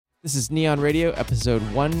This is Neon Radio, episode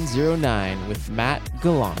 109 with Matt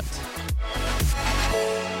Gallant.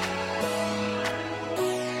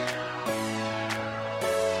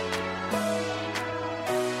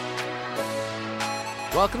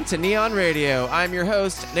 Welcome to Neon Radio. I'm your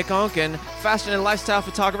host, Nick Onken, fashion and lifestyle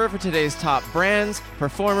photographer for today's top brands,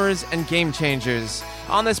 performers, and game changers.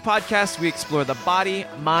 On this podcast, we explore the body,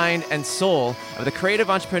 mind, and soul of the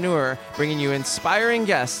creative entrepreneur, bringing you inspiring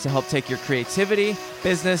guests to help take your creativity,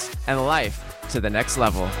 business, and life to the next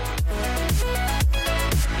level.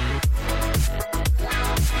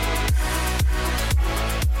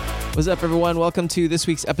 What's up, everyone? Welcome to this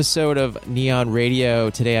week's episode of Neon Radio.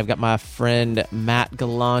 Today, I've got my friend Matt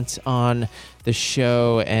Gallant on the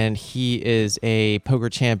show, and he is a poker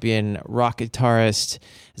champion, rock guitarist,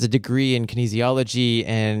 has a degree in kinesiology,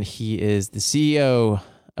 and he is the CEO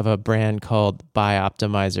of a brand called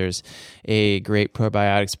Bioptimizers, a great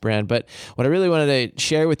probiotics brand. But what I really wanted to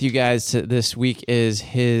share with you guys this week is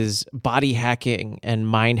his body hacking and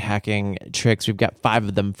mind hacking tricks. We've got 5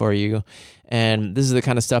 of them for you. And this is the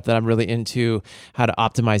kind of stuff that I'm really into: how to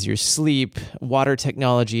optimize your sleep, water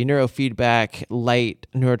technology, neurofeedback, light,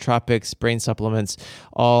 neurotropics, brain supplements,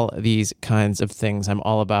 all these kinds of things. I'm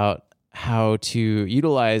all about how to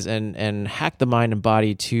utilize and hack the mind and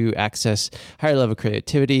body to access higher level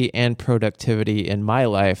creativity and productivity in my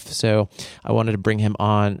life. So I wanted to bring him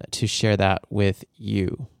on to share that with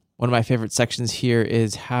you. One of my favorite sections here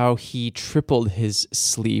is how he tripled his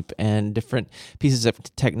sleep and different pieces of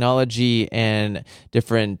technology and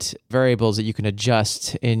different variables that you can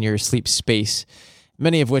adjust in your sleep space,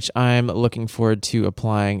 many of which I'm looking forward to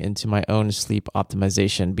applying into my own sleep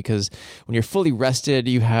optimization, because when you're fully rested,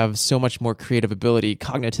 you have so much more creative ability,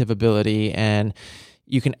 cognitive ability, and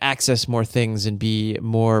you can access more things and be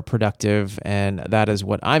more productive, and that is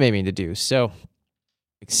what I'm aiming to do. So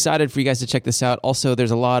excited for you guys to check this out. Also,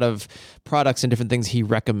 there's a lot of products and different things he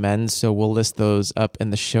recommends, so we'll list those up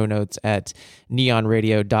in the show notes at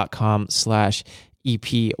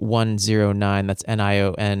neonradio.com/EP109. That's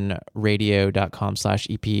NION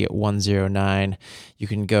radio.com/EP109. You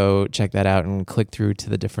can go check that out and click through to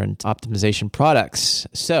the different optimization products.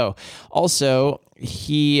 So also,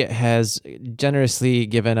 he has generously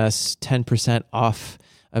given us 10% off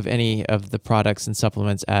of any of the products and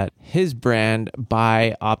supplements at his brand,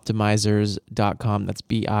 Bioptimizers.com. That's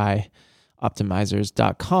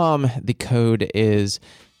Bioptimizers.com. The code is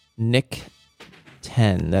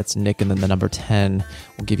Nick10. That's Nick and then the number 10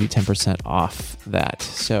 will give you 10% off that.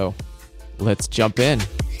 So let's jump in.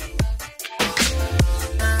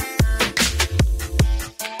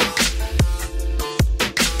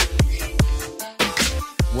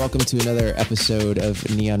 Welcome to another episode of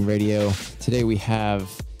Neon Radio. Today we have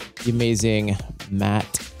the amazing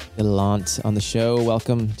Matt Gallant on the show.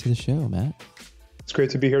 Welcome to the show, Matt. It's great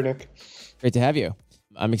to be here, Nick. Great to have you.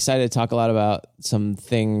 I'm excited to talk a lot about some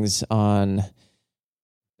things on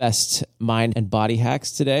best mind and body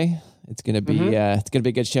hacks today. It's gonna be a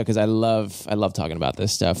good show because I love talking about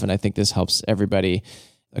this stuff, and I think this helps everybody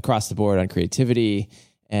across the board on creativity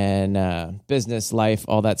and business, life,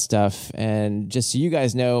 all that stuff. And just so you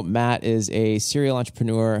guys know, Matt is a serial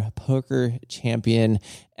entrepreneur, poker champion,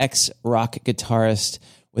 ex-rock guitarist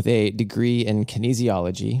with a degree in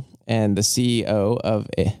kinesiology, and the CEO of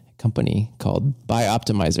a company called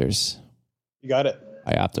Bioptimizers. You got it.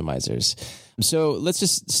 Bioptimizers. So let's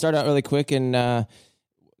just start out really quick and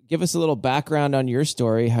give us a little background on your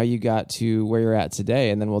story, how you got to where you're at today,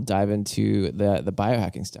 and then we'll dive into the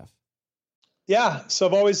biohacking stuff. Yeah. So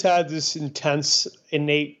I've always had this intense,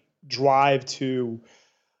 innate drive to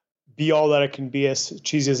be all that I can be, as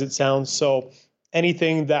cheesy as it sounds. So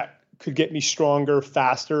anything that could get me stronger,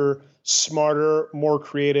 faster, smarter, more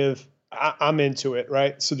creative, I'm into it,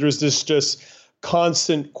 right? So there's this just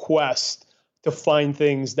constant quest to find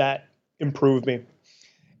things that improve me.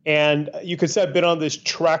 And you could say I've been on this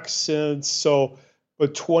trek since,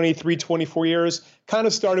 with 23, 24 years. Kind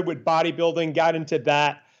of started with bodybuilding, got into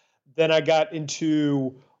that. Then I got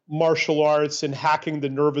into martial arts and hacking the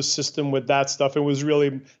nervous system with that stuff. It was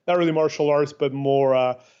really not really martial arts, but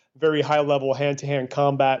more very high level hand-to-hand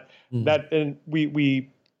combat. I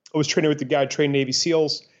was training with the guy trained Navy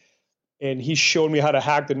SEALs, and he showed me how to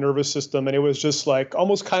hack the nervous system. And it was just like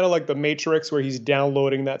almost kind of like the Matrix, where he's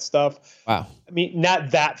downloading that stuff. Wow. I mean,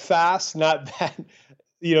 not that fast, not that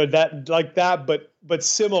that like that, but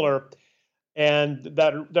similar. And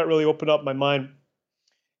that really opened up my mind.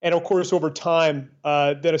 And of course, over time,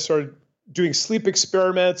 then I started doing sleep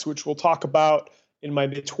experiments, which we'll talk about in my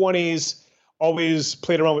mid-20s. Always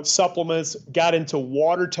played around with supplements, got into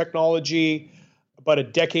water technology about a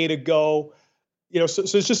decade ago. So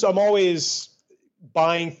it's just, I'm always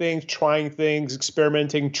buying things, trying things,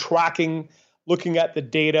 experimenting, tracking, looking at the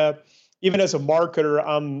data. Even as a marketer,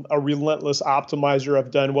 I'm a relentless optimizer.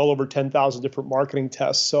 I've done well over 10,000 different marketing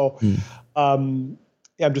tests. So I'm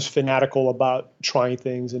just fanatical about trying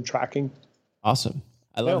things and tracking. Awesome.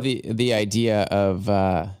 I love the idea of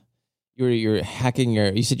you're hacking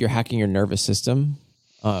you said you're hacking your nervous system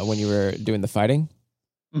when you were doing the fighting.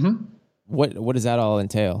 Mm-hmm. What does that all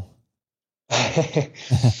entail?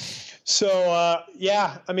 So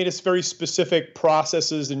it's very specific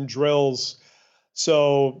processes and drills.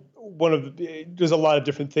 So there's a lot of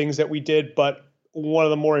different things that we did, but one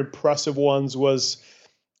of the more impressive ones was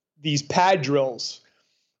these pad drills,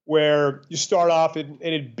 where you start off and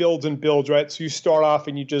it builds and builds, right? So you start off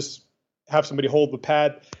and you just have somebody hold the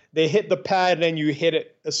pad. They hit the pad and then you hit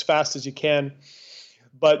it as fast as you can.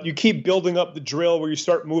 But you keep building up the drill where you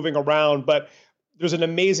start moving around. But there's an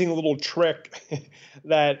amazing little trick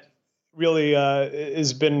that really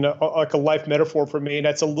has been like a life metaphor for me. And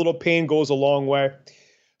that's a little pain goes a long way.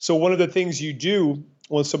 So one of the things you do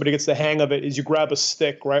when somebody gets the hang of it is you grab a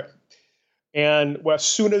stick, right? And as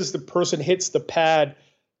soon as the person hits the pad,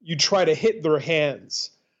 you try to hit their hands.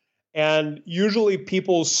 And usually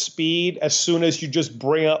people's speed, as soon as you just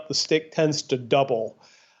bring up the stick, tends to double.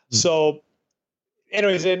 So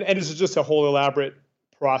anyways, and it's just a whole elaborate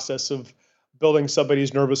process of building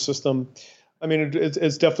somebody's nervous system. I mean,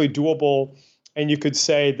 it's definitely doable. And you could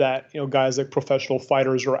say that, guys like professional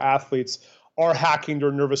fighters or athletes are hacking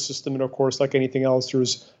their nervous system. And of course, like anything else,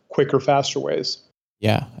 there's quicker, faster ways.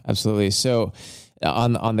 Yeah, absolutely. So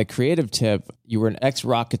on the creative tip, you were an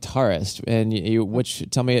ex-rock guitarist,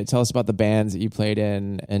 and tell us about the bands that you played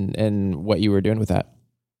in and what you were doing with that.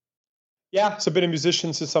 Yeah, so I've been a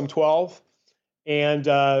musician since I'm 12, and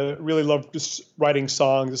really love just writing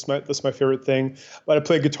songs. That's my favorite thing. But I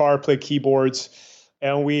play guitar, play keyboards,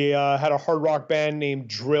 and we had a hard rock band named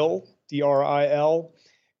Drill, DRIL,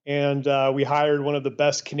 and we hired one of the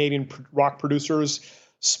best Canadian rock producers.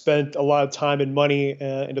 Spent a lot of time and money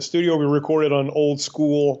in the studio. We recorded on old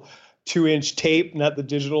school 2-inch tape, not the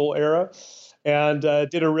digital era, and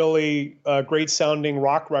did a really great sounding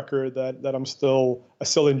rock record that I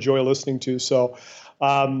still enjoy listening to. So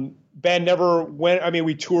band never went. I mean,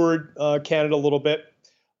 we toured Canada a little bit,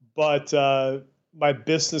 but my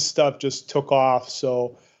business stuff just took off.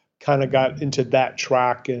 So kind of got into that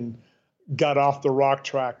track and got off the rock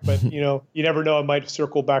track. But you never know. I might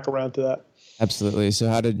circle back around to that. Absolutely. So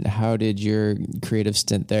how did your creative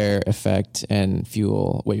stint there affect and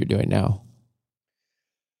fuel what you're doing now?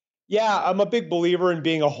 Yeah, I'm a big believer in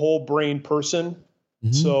being a whole brain person.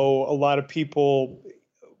 Mm-hmm. So a lot of people,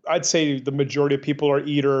 I'd say the majority of people are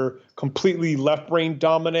either completely left brain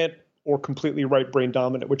dominant or completely right brain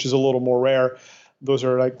dominant, which is a little more rare. Those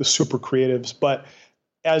are like the super creatives. But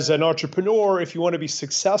as an entrepreneur, if you want to be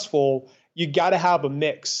successful, you got to have a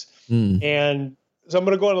mix. And so I'm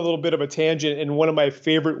going to go on a little bit of a tangent. And one of my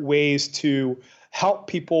favorite ways to help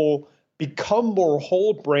people become more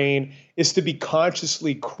whole brain is to be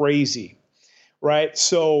consciously crazy, right?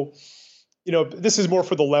 So, this is more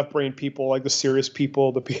for the left brain people, like the serious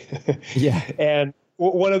people. Yeah. And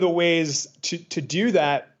one of the ways to do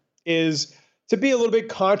that is to be a little bit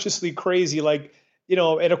consciously crazy. Like,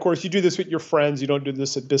 and of course you do this with your friends. You don't do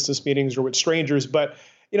this at business meetings or with strangers, but,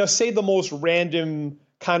 say the most random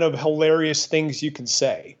kind of hilarious things you can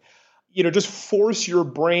say. Just force your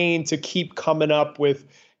brain to keep coming up with,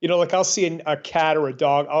 like I'll see a cat or a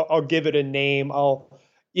dog, I'll give it a name. I'll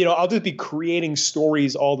just be creating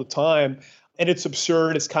stories all the time. And it's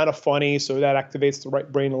absurd. It's kind of funny. So that activates the right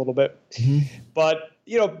brain a little bit. Mm-hmm. But,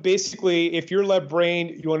 basically, if you're left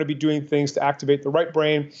brain, you want to be doing things to activate the right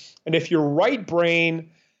brain. And if you're right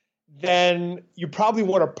brain, then you probably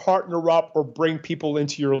want to partner up or bring people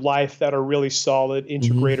into your life that are really solid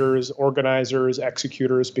integrators, organizers,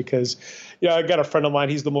 executors, because, I got a friend of mine,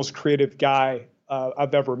 he's the most creative guy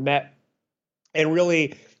I've ever met. And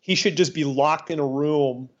really, he should just be locked in a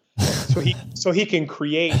room so he can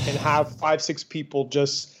create and have 5-6 people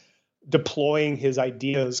just deploying his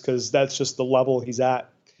ideas, because that's just the level he's at.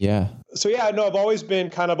 Yeah. So I've always been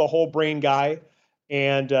kind of a whole brain guy.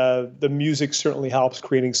 And the music certainly helps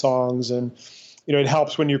creating songs. And, it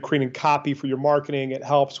helps when you're creating copy for your marketing. It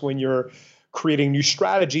helps when you're creating new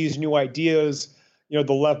strategies, new ideas.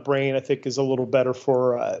 The left brain, I think, is a little better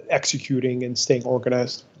for executing and staying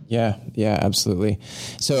organized. Yeah, absolutely.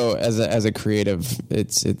 So as a creative,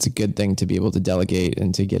 it's a good thing to be able to delegate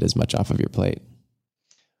and to get as much off of your plate.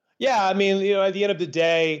 Yeah, I mean, at the end of the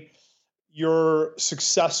day, your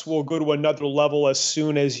success will go to another level as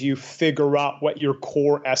soon as you figure out what your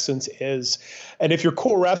core essence is. And if your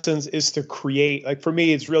core essence is to create, like for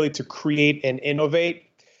me, it's really to create and innovate.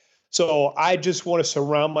 So I just want to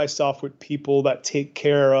surround myself with people that take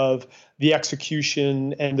care of the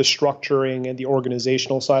execution and the structuring and the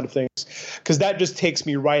organizational side of things, because that just takes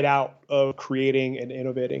me right out of creating and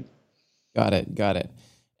innovating. Got it. Got it.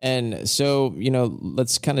 And so,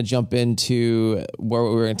 let's kind of jump into what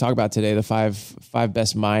we're going to talk about today, the five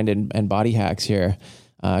best mind and body hacks here,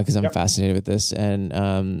 because I'm fascinated with this.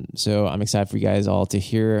 And so I'm excited for you guys all to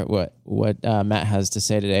hear what Matt has to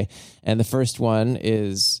say today. And the first one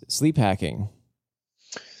is sleep hacking.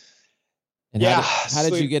 And how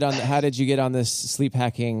did you get on this sleep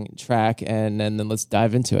hacking track? And then let's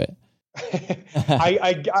dive into it.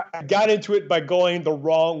 I got into it by going the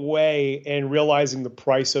wrong way and realizing the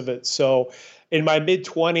price of it. So in my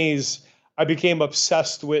mid-20s, I became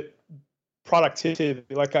obsessed with productivity.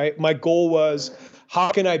 My goal was, how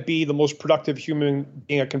can I be the most productive human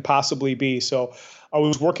being I can possibly be? So I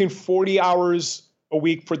was working 40 hours a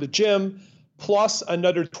week for the gym, plus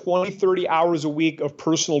another 20, 30 hours a week of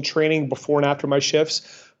personal training before and after my shifts.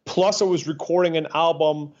 Plus I was recording an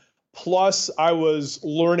album. Plus I was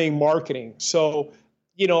learning marketing. So,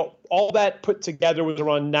 all that put together was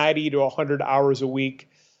around 90 to 100 hours a week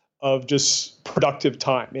of just productive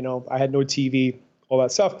time. I had no TV, all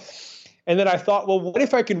that stuff. And then I thought, well, what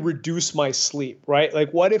if I can reduce my sleep, right?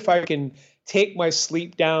 Like, what if I can take my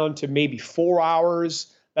sleep down to maybe 4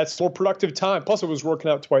 hours? That's more productive time. Plus I was working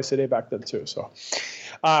out twice a day back then too. So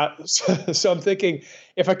I'm thinking,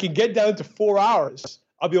 if I can get down to 4 hours,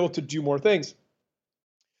 I'll be able to do more things.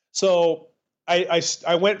 So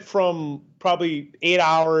I went from probably 8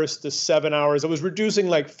 hours to 7 hours. I was reducing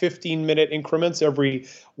like 15-minute increments every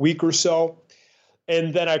week or so.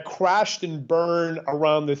 And then I crashed and burned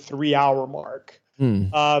around the 3-hour mark.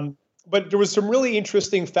 But there was some really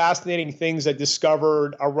interesting, fascinating things I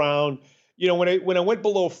discovered around, when I went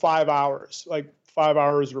below 5 hours, like 5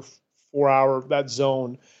 hours or 4 hour, that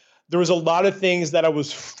zone, there was a lot of things that I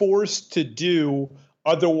was forced to do.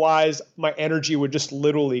 Otherwise, my energy would just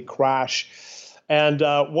literally crash. And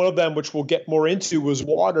one of them, which we'll get more into, was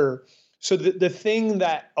water. So the thing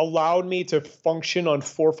that allowed me to function on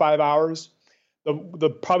 4 or 5 hours,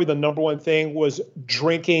 probably the number one thing, was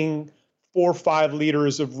drinking 4 or 5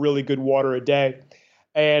 liters of really good water a day.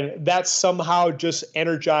 And that somehow just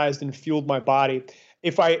energized and fueled my body.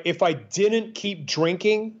 If I didn't keep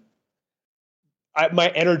drinking, my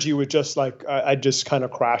energy would just I'd just kind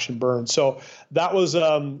of crash and burn. So that was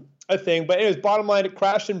a thing. But anyways, bottom line, it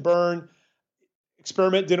crashed and burned.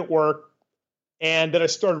 Experiment didn't work. And then I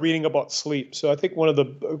started reading about sleep. So I think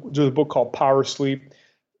there's a book called Power Sleep.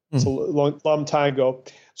 It's a long time ago.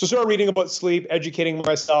 So I started reading about sleep, educating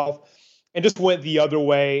myself, and just went the other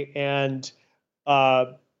way and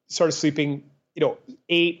started sleeping,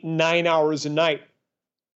 8, 9 hours a night.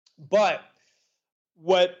 But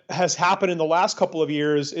what has happened in the last couple of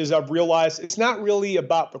years is I've realized it's not really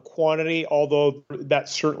about the quantity, although that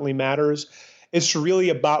certainly matters. It's really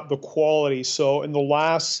about the quality. So in the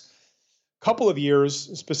last couple of years,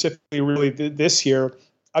 specifically really this year,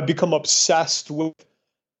 I've become obsessed with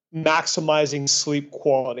maximizing sleep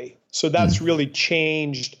quality. So that's really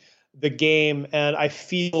changed the game. And I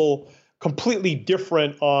feel completely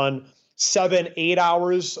different on 7, 8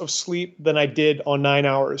 hours of sleep than I did on 9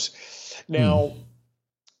 hours. Now,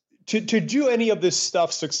 to do any of this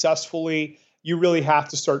stuff successfully, you really have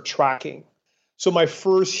to start tracking. So my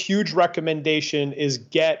first huge recommendation is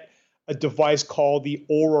get a device called the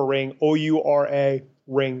Oura Ring, O-U-R-A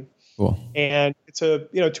ring. Cool. And it's a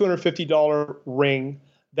 $250 ring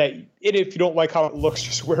that if you don't like how it looks,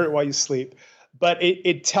 just wear it while you sleep. But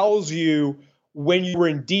it tells you when you were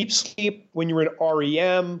in deep sleep, when you were in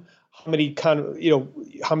REM, how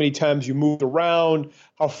many times you moved around,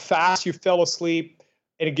 how fast you fell asleep,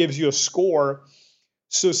 and it gives you a score.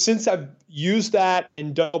 So since I've used that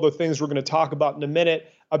and done all the things we're going to talk about in a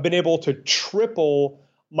minute, I've been able to triple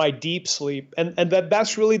my deep sleep. And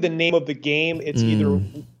that's really the name of the game. It's either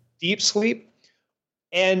deep sleep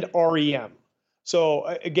and REM. So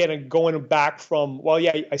again, going back from,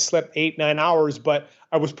 I slept 8, 9 hours, but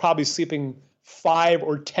I was probably sleeping 5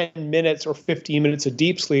 or 10 minutes or 15 minutes of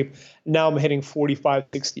deep sleep. Now I'm hitting 45,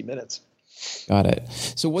 60 minutes. Got it.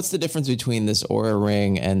 So what's the difference between this Oura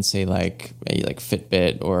Ring and say like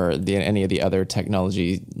Fitbit or any of the other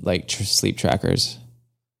technology like sleep trackers?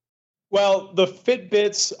 Well, the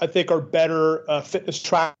Fitbits, I think, are better fitness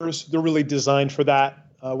trackers. They're really designed for that,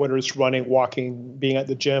 whether it's running, walking, being at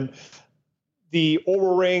the gym. The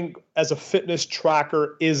Oura Ring as a fitness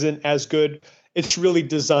tracker isn't as good. it's really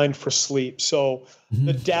designed for sleep. So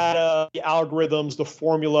the data, the algorithms, the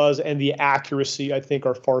formulas, and the accuracy, I think,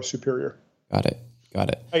 are far superior. Got it. Got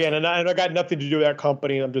it. Again, and I got nothing to do with that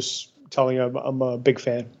company. I'm just telling you, I'm a big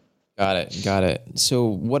fan. Got it. Got it. So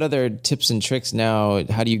what other tips and tricks now?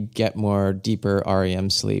 How do you get more deeper REM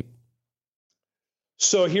sleep?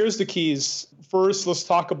 So here's the keys. First, let's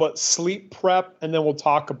talk about sleep prep, and then we'll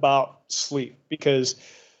talk about sleep, because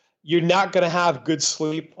you're not going to have good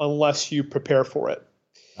sleep unless you prepare for it.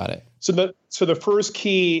 Got it. So the first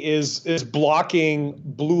key is blocking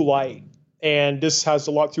blue light, and this has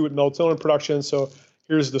a lot to do with melatonin production. So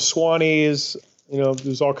here's the Swannies.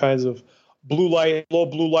 There's all kinds of blue light,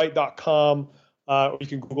 lowbluelight.com. Or you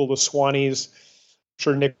can Google the Swannies. I'm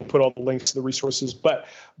sure Nick will put all the links to the resources. But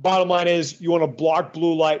bottom line is, you want to block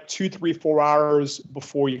blue light 2, 3, 4 hours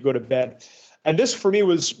before you go to bed. And this for me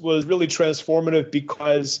was really transformative,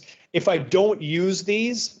 because if I don't use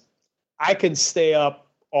these, I can stay up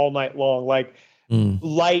all night long. Like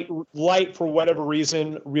light for whatever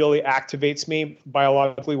reason really activates me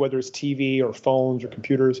biologically, whether it's TV or phones or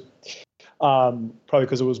computers. Probably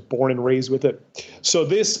because I was born and raised with it. So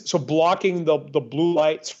blocking the blue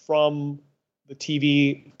lights from the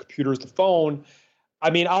TV, computers, the phone. I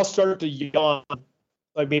mean, I'll start to yawn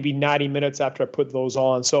like maybe 90 minutes after I put those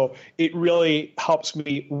on. So it really helps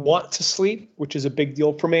me want to sleep, which is a big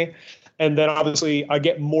deal for me. And then obviously I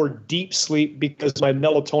get more deep sleep because my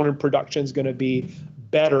melatonin production is going to be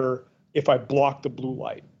better if I block the blue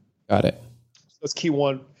light. Got it. So that's key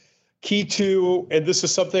one. Key two, and this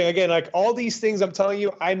is something, again, like all these things I'm telling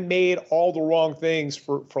you, I made all the wrong things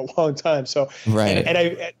for a long time. So, right. And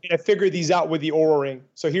I figured these out with the Oura Ring.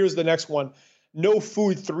 So here's the next one. No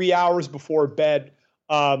food 3 hours before bed.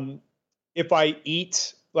 If I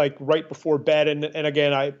eat like right before bed, and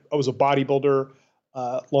again, I was a bodybuilder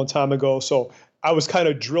a long time ago, so I was kind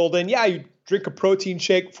of drilled in. Yeah, you drink a protein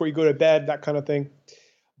shake before you go to bed, that kind of thing.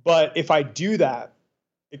 But if I do that,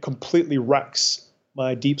 it completely wrecks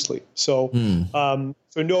my deep sleep. So,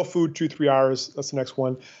 so no food 2-3 hours. That's the next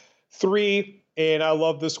one. 3, and I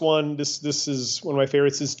love this one. This is one of my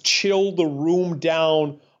favorites. Is chill the room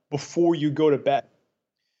down before you go to bed.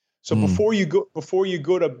 So before you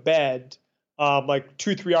go to bed, like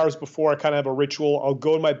 2-3 hours before, I kind of have a ritual. I'll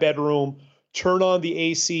go in my bedroom, turn on the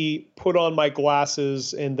AC, put on my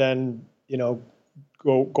glasses, and then go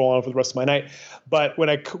on for the rest of my night. But when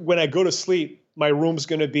I go to sleep, my room's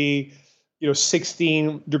going to be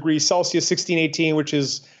 16 degrees Celsius, 16, 18, which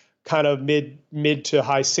is kind of mid to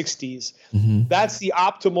high 60s. Mm-hmm. That's the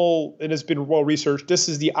optimal, and it's been well researched. This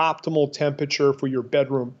is the optimal temperature for your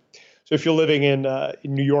bedroom. So if you're living in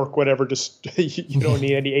New York, whatever, just you don't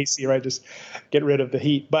need any AC, right? Just get rid of the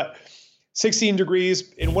heat. But 16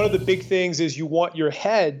 degrees, and one of the big things is you want your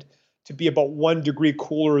head to be about 1 degree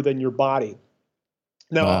cooler than your body.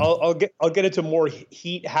 Now, wow. I'll get into more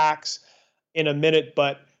heat hacks in a minute,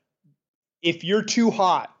 but if you're too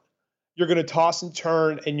hot, you're going to toss and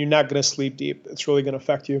turn, and you're not going to sleep deep. It's really going to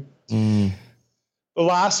affect you.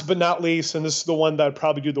 Last but not least, and this is the one that I'd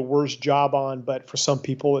probably do the worst job on, but for some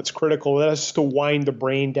people it's critical, that's just to wind the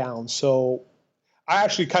brain down. So I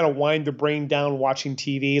actually kind of wind the brain down watching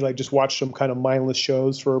TV, like just watch some kind of mindless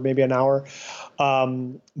shows for maybe an hour.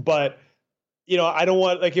 But I don't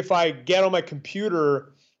want, like if I get on my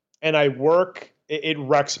computer and I work, it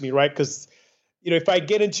wrecks me, right? Because if I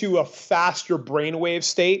get into a faster brainwave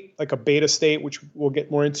state, like a beta state, which we'll get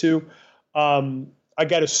more into, I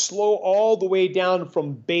got to slow all the way down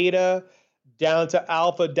from beta down to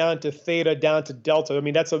alpha, down to theta, down to delta. I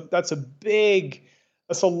mean, that's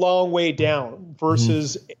a long way down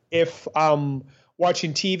versus if I'm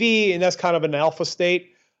watching TV and that's kind of an alpha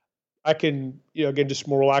state, I can, again, just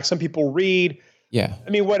more relaxed. Some people read. Yeah. I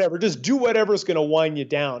mean, whatever, just do whatever's going to wind you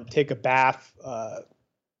down. Take a bath,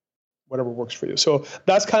 whatever works for you. So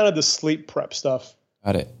that's kind of the sleep prep stuff.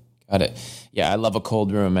 Got it. Yeah, I love a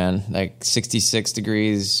cold room, man. Like 66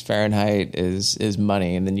 degrees Fahrenheit is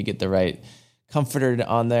money, and then you get the right comforter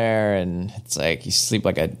on there, and it's like I sleep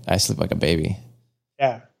like a baby.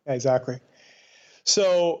 Yeah, exactly.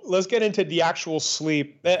 So let's get into the actual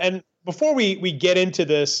sleep. And before we get into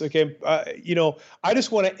this, okay, I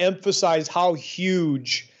just want to emphasize how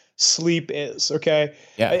huge sleep is. Okay,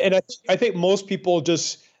 yeah, and I think most people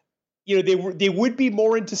just they would be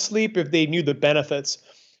more into sleep if they knew the benefits.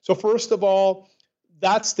 So first of all,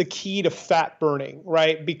 that's the key to fat burning,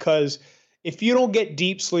 right? Because if you don't get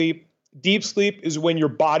deep sleep is when your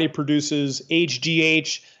body produces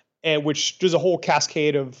HGH, and which there's a whole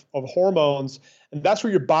cascade of hormones, and that's where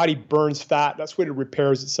your body burns fat. That's where it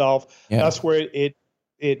repairs itself. Yeah. That's where it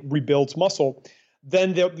rebuilds muscle.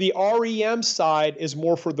 Then the REM side is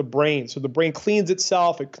more for the brain. So the brain cleans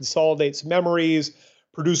itself, it consolidates memories,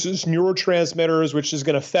 produces neurotransmitters, which is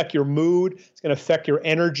going to affect your mood, it's going to affect your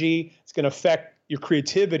energy, it's going to affect your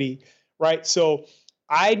creativity, right? So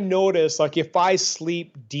I notice, like, if I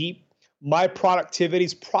sleep deep, my productivity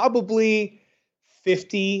is probably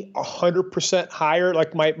 50, 100% higher,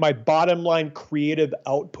 like my bottom line creative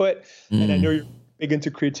output. And I know you're big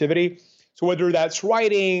into creativity. So whether that's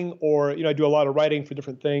writing or, I do a lot of writing for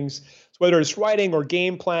different things. So whether it's writing or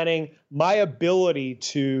game planning, my ability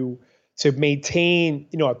to maintain,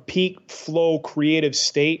 a peak flow creative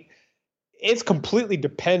state, it's completely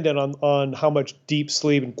dependent on how much deep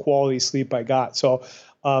sleep and quality sleep I got. So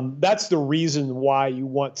that's the reason why you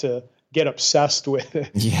want to get obsessed with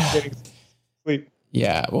getting sleep.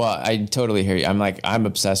 Yeah, well, I totally hear you. I'm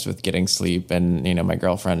obsessed with getting sleep, and my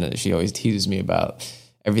girlfriend, she always teases me about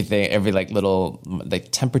everything, every like little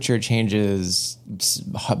like temperature changes,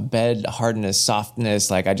 bed hardness,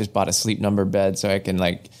 softness. Like I just bought a Sleep Number bed so I can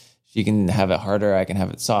she can have it harder, I can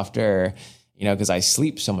have it softer, because I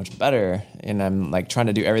sleep so much better, and I'm like trying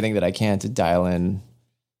to do everything that I can to dial in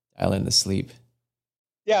the sleep.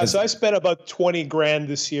 Yeah, so I spent about 20 grand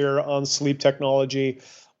this year on sleep technology,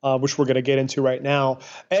 which we're going to get into right now.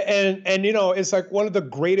 And it's like one of the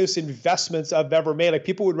greatest investments I've ever made. Like,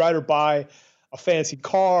 people would rather buy a fancy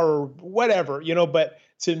car or whatever, but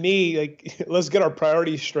to me, like, let's get our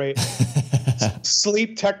priorities straight.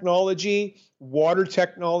 Sleep technology, water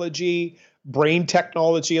technology, brain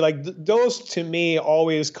technology, like those to me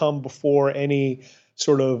always come before any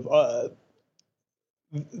sort of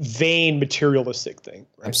vain materialistic thing.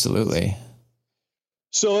 Right? Absolutely.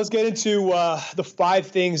 So let's get into the 5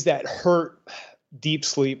 things that hurt deep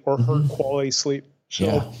sleep or hurt quality sleep.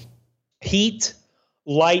 So heat,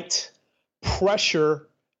 light, pressure,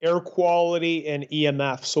 air quality, and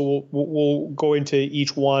EMF. So we'll go into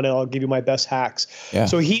each one, and I'll give you my best hacks. Yeah.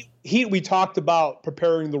 So heat, we talked about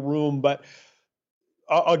preparing the room, but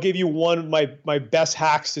I'll give you one of my best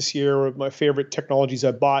hacks this year, or my favorite technologies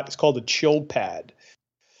I bought. It's called a chill pad.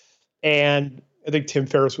 And I think Tim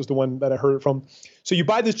Ferriss was the one that I heard it from. So you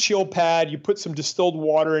buy this chill pad, you put some distilled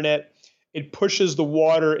water in it. It pushes the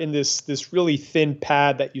water in this really thin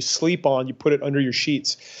pad that you sleep on. You put it under your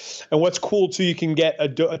sheets. And what's cool too, you can get a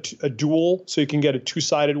dual, so you can get a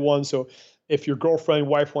 2-sided one. So if your girlfriend,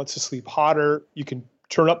 wife wants to sleep hotter, you can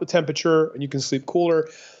turn up the temperature and you can sleep cooler.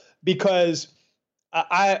 Because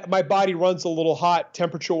my body runs a little hot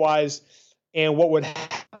temperature wise, and what would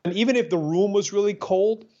happen, even if the room was really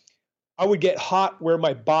cold, I would get hot where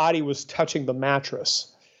my body was touching the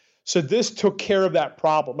mattress. So this took care of that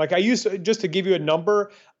problem. Like, I used to, just to give you a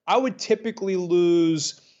number, I would typically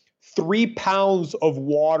lose 3 pounds of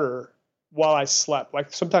water while I slept,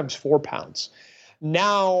 like sometimes 4 pounds.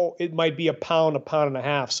 Now it might be a pound and a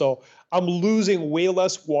half. So I'm losing way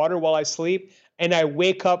less water while I sleep, and I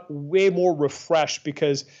wake up way more refreshed,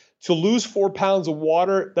 because to lose 4 pounds of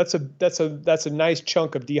water, that's a nice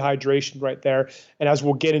chunk of dehydration right there. And as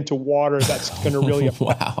we'll get into water, that's going to really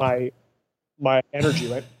affect my energy,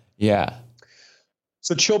 right? Yeah.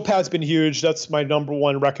 So chill pad's been huge. That's my number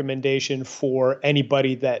one recommendation for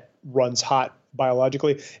anybody that runs hot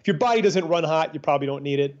biologically. If your body doesn't run hot, you probably don't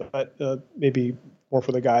need it, but maybe more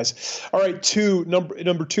for the guys. All right,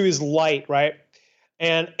 number 2 is light, right?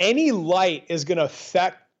 And any light is going to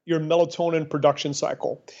affect your melatonin production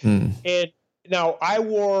cycle. And now, I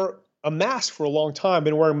wore a mask for a long time,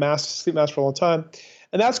 been wearing sleep masks for a long time,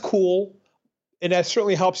 and that's cool. And that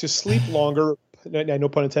certainly helps you sleep longer, no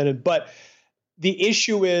pun intended. But the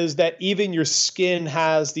issue is that even your skin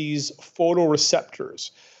has these photoreceptors.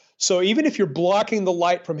 So even if you're blocking the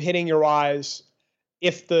light from hitting your eyes,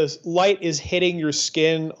 if the light is hitting your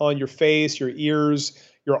skin on your face, your ears,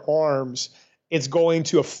 your arms, it's going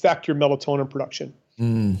to affect your melatonin production.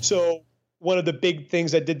 So one of the big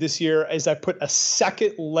things I did this year is I put a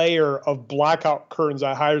second layer of blackout curtains.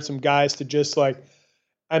 I hired some guys to just right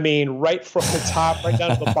from the top right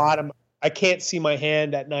down to the bottom. I can't see my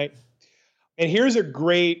hand at night. And here's a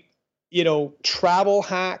great, travel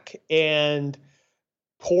hack and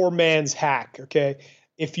poor man's hack. Okay.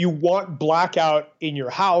 If you want blackout in your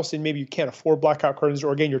house, and maybe you can't afford blackout curtains,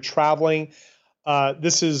 or again, you're traveling,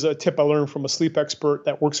 this is a tip I learned from a sleep expert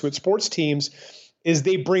that works with sports teams, is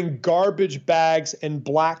they bring garbage bags and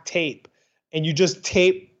black tape, and you just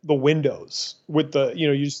tape the windows with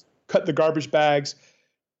you just cut the garbage bags,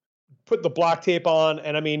 put the black tape on,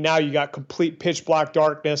 and now you got complete pitch black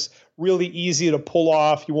darkness, really easy to pull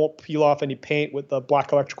off. You won't peel off any paint with the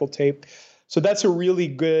black electrical tape. So that's a really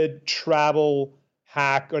good travel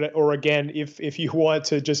hack. Or again, if you want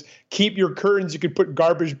to just keep your curtains, you could put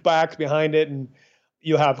garbage bags behind it, and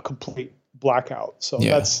you'll have a complete blackout. So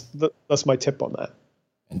that's my tip on that.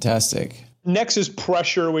 Fantastic. Next is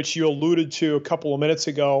pressure, which you alluded to a couple of minutes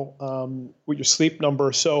ago with your sleep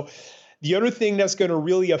number. So the other thing that's going to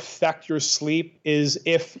really affect your sleep is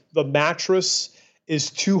if the mattress is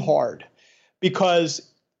too hard,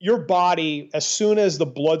 because your body, as soon as the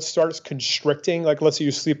blood starts constricting, like let's say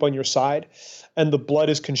you sleep on your side and the blood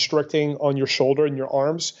is constricting on your shoulder and your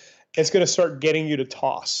arms, it's going to start getting you to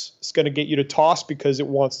toss. It's going to get you to toss because it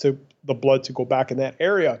wants the blood to go back in that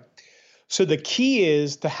area. So the key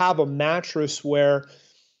is to have a mattress where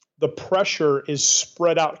the pressure is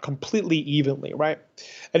spread out completely evenly, right?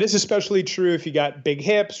 And this is especially true if you got big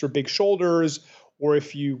hips or big shoulders, or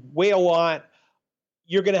if you weigh a lot,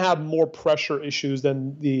 you're going to have more pressure issues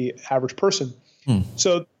than the average person.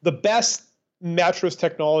 So the best mattress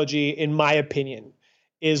technology, in my opinion,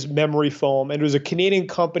 is memory foam. And there's a Canadian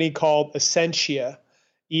company called Essentia,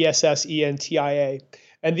 Essentia.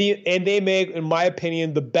 And they make, in my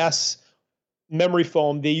opinion, the best memory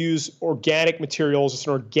foam. They use organic materials. It's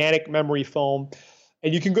an organic memory foam.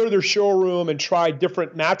 And you can go to their showroom and try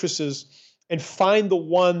different mattresses and find the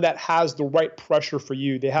one that has the right pressure for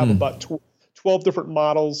you. They have about 12 different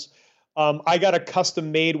models. I got a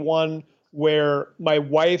custom made one where my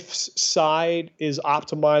wife's side is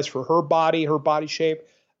optimized for her body shape.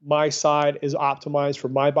 My side is optimized for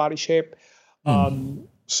my body shape.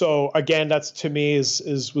 So again, that's to me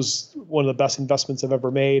was one of the best investments I've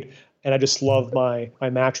ever made. And I just love my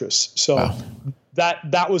mattress. So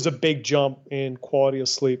that was a big jump in quality of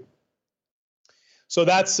sleep. So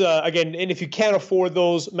that's again, and if you can't afford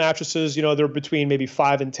those mattresses, they're between maybe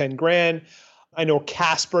 $5,000 and $10,000. I know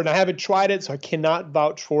Casper, and I haven't tried it, so I cannot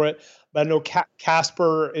vouch for it. But I know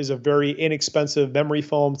Casper is a very inexpensive memory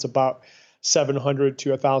foam. It's about $700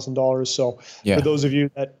 to $1,000. So for those of you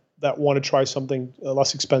that want to try something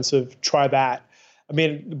less expensive, try that. I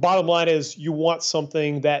mean, the bottom line is you want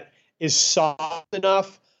something that is soft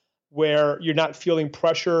enough where you're not feeling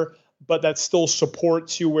pressure, but that still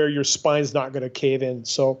supports you where your spine's not going to cave in.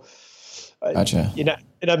 So, gotcha.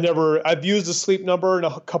 And I've used the sleep number in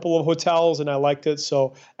a couple of hotels and I liked it.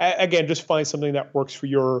 So again, just find something that works for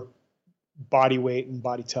your body weight and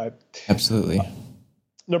body type. Absolutely.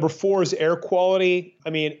 Number 4 is air quality.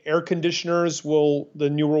 I mean, air conditioners the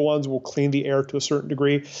newer ones will clean the air to a certain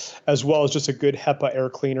degree, as well as just a good HEPA air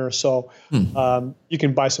cleaner. So you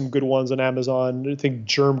can buy some good ones on Amazon. I think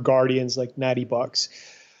Germ Guardian's like $90.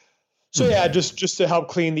 So just to help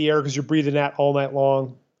clean the air because you're breathing that all night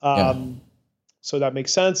long. So that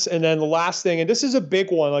makes sense. And then the last thing, and this is a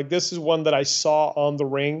big one, like this is one that I saw on the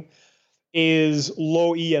ring, is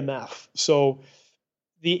low EMF. So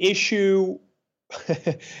the issue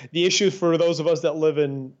for those of us that live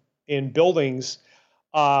in buildings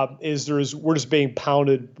is we're just being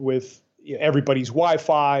pounded with everybody's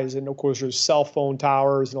Wi-Fi's, and of course there's cell phone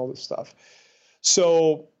towers and all this stuff.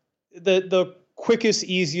 So the quickest,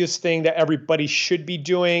 easiest thing that everybody should be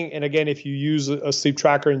doing, and again, if you use a sleep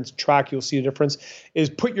tracker and track, you'll see a difference, is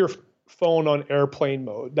put your phone on airplane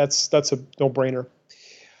mode. That's a no-brainer.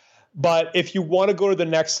 But if you want to go to the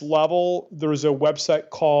next level, there's a website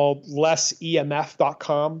called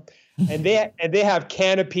lessemf.com, and they have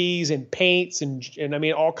canopies and paints and I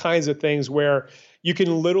mean all kinds of things where you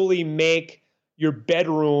can literally make your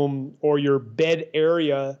bedroom or your bed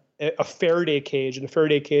area a Faraday cage, and a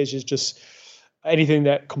Faraday cage is just anything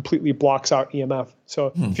that completely blocks out EMF.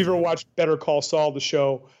 So if you've ever watched Better Call Saul, the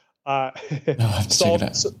show,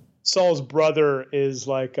 Saul's brother is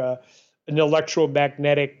like an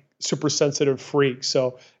electromagnetic super sensitive freak.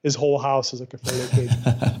 So his whole house is like a Faraday cage.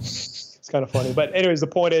 It's kind of funny. But anyways, the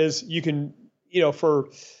point is you can, for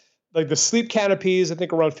like the sleep canopies, I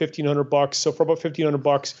think around $1,500. So for about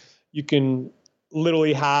 $1,500, you can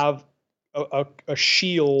literally have a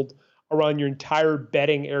shield around your entire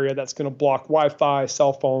bedding area that's going to block Wi-Fi,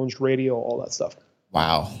 cell phones, radio, all that stuff.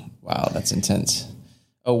 Wow. That's intense.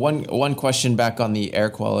 Oh, one question back on the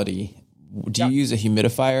air quality. Do you use a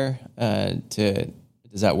humidifier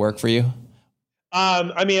does that work for you?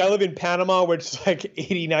 I mean, I live in Panama, which is like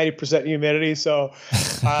 80-90% humidity. So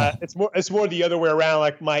it's more the other way around.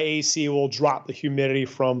 Like my AC will drop the humidity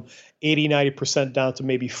from 80-90% down to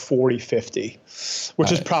maybe 40-50,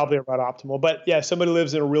 which is probably about optimal. But yeah, somebody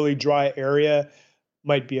lives in a really dry area,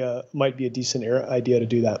 might be a decent idea to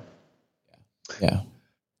do that. Yeah.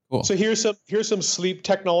 Cool. So here's some sleep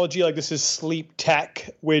technology. Like this is sleep tech,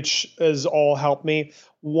 which has all helped me.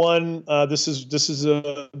 One, this is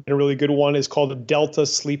a really good one. It's called a Delta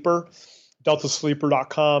Sleeper,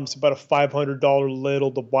 deltasleeper.com. It's about a $500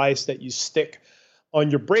 little device that you stick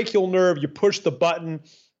on your brachial nerve. You push the button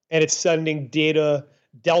and it's sending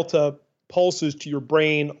Delta pulses to your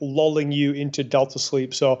brain, lulling you into delta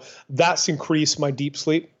sleep. So that's increased my deep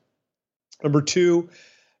sleep. Number two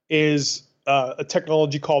is a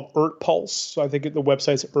technology called Pulse. So I think the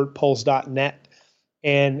website's earthpulse.net.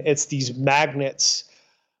 And it's these magnets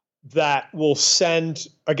that will send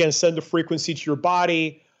a frequency to your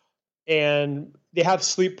body. And they have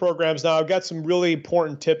sleep programs. Now, I've got some really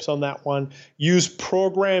important tips on that one. Use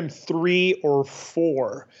program 3 or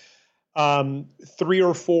 4. 3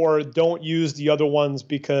 or 4, don't use the other ones,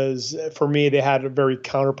 because for me, they had a very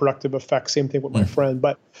counterproductive effect. Same thing with my friend.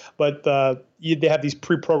 But they have these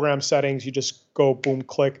pre-programmed settings. You just go, boom,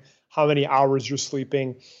 click how many hours you're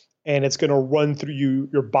sleeping, and it's going to run through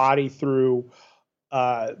your body through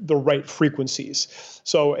the right frequencies.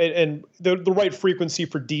 So, and the right frequency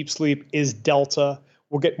for deep sleep is delta.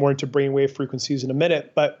 We'll get more into brainwave frequencies in a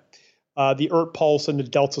minute, but the Pulse and the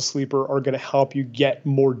Delta Sleeper are going to help you get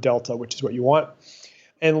more delta, which is what you want.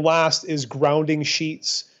 And last is grounding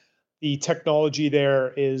sheets. The technology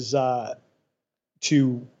there is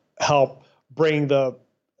to help bring the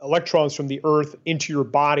electrons from the earth into your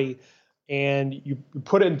body, and you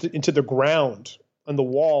put it into the ground on the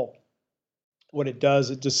wall. What it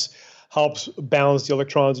does, it just helps balance the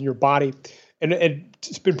electrons in your body. And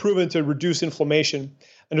it's been proven to reduce inflammation.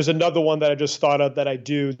 And there's another one that I just thought of that I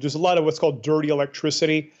do. There's a lot of what's called dirty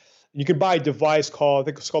electricity. You can buy a device I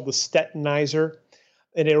think it's called the Statinizer.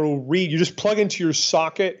 And it will read, you just plug into your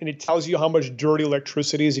socket and it tells you how much dirty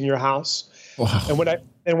electricity is in your house. Wow.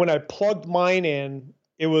 And when I plugged mine in,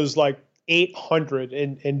 it was like 800.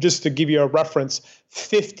 And just to give you a reference,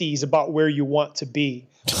 50 is about where you want to be.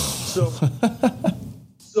 So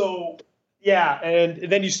yeah, and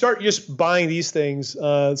then you start just buying these things.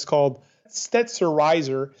 It's called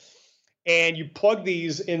Statinizer, and you plug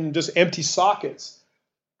these in just empty sockets,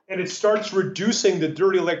 and it starts reducing the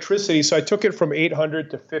dirty electricity. So I took it from 800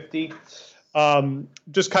 to 50,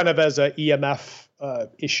 just kind of as a EMF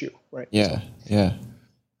issue, right? Yeah, yeah.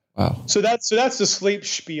 Wow. So that's the sleep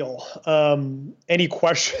spiel. Any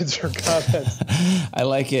questions or comments? I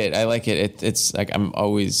like it. It's like I'm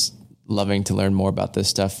always loving to learn more about this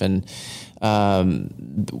stuff. And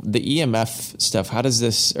the EMF stuff, how does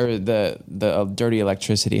this, or the dirty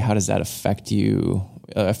electricity, how does that affect your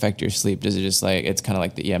sleep? Does it just like, it's kind of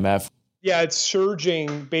like the EMF? Yeah, it's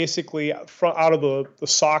surging basically out of the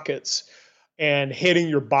sockets and hitting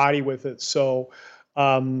your body with it. So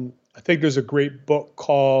I think there's a great book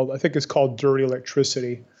called Dirty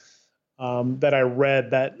Electricity that I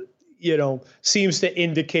read that, seems to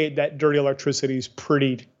indicate that dirty electricity is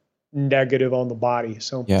pretty negative on the body.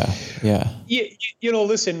 So yeah.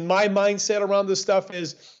 Listen, my mindset around this stuff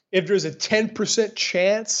is if there's a 10%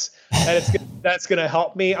 chance that that's going to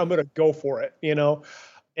help me, I'm going to go for it, and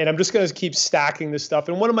I'm just going to keep stacking this stuff.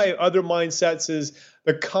 And one of my other mindsets is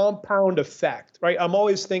the compound effect, right? I'm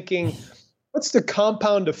always thinking, what's the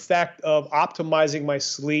compound effect of optimizing my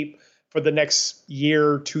sleep for the next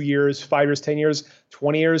year, 2 years, 5 years, 10 years,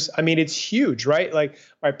 20 years? I mean, it's huge, right? Like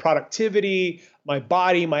my productivity, my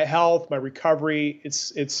body, my health, my recovery,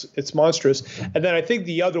 it's monstrous. And then I think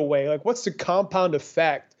the other way, like what's the compound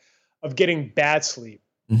effect of getting bad sleep?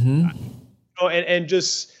 Mm-hmm. And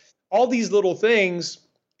just all these little things,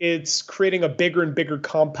 it's creating a bigger and bigger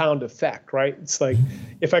compound effect, right? It's like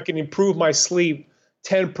if I can improve my sleep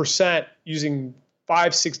 10% using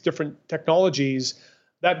 5-6 different technologies,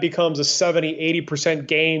 that becomes a 70-80%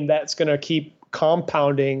 gain that's going to keep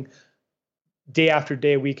compounding day after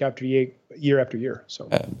day, week after year after year. So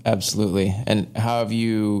absolutely. And how have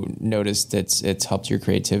you noticed it's helped your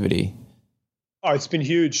creativity? Oh, it's been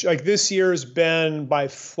huge. Like this year has been by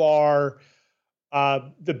far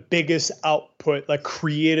the biggest output, like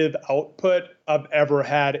creative output I've ever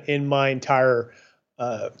had in my entire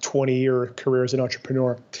 20-year career as an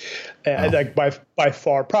entrepreneur. And like by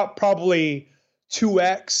far, probably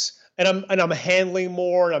 2x. And I'm handling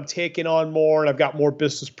more, and I'm taking on more, and I've got more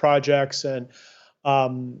business projects, and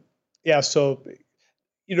so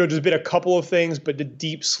there's been a couple of things, but the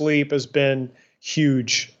deep sleep has been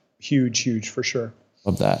huge for sure.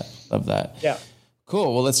 Love that. Yeah.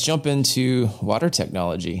 Cool. Well, let's jump into water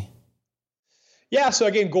technology. Yeah. So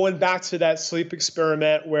again, going back to that sleep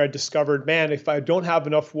experiment where I discovered, man, if I don't have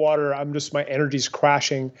enough water, my energy's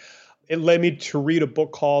crashing. It led me to read a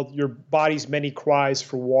book called Your Body's Many Cries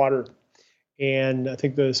for Water. And I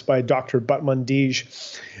think this is by Dr.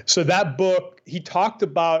 Batmandij. So that book, he talked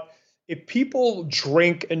about if people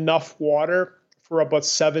drink enough water for about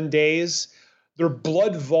 7 days, their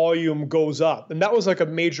blood volume goes up. And that was like a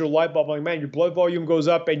major light bulb. Like, man, your blood volume goes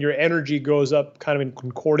up and your energy goes up kind of in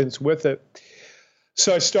concordance with it.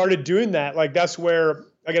 So I started doing that. Like that's where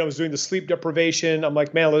again, I was doing the sleep deprivation. I'm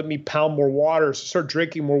like, man, let me pound more water. So I started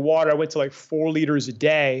drinking more water. I went to like 4 liters a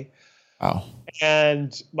day. Wow.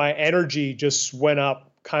 And my energy just went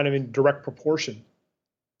up kind of in direct proportion.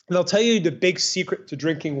 And I'll tell you the big secret to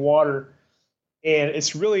drinking water. And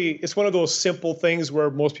it's one of those simple things where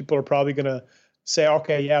most people are probably going to say,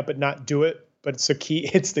 okay, yeah, but not do it. But it's the key.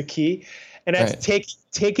 It's the key. And that's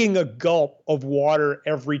taking a gulp of water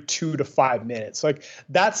every 2 to 5 minutes. Like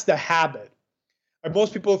that's the habit. And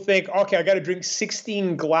most people think, okay, I got to drink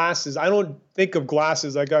 16 glasses. I don't think of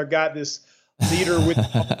glasses. Like I got this liter with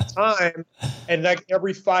all the time. And like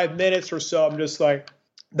every 5 minutes or so, I'm just like,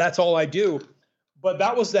 that's all I do. But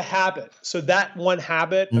that was the habit. So that one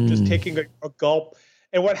habit of just taking a gulp.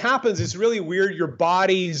 And what happens is really weird. Your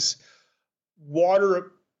body's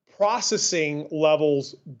water processing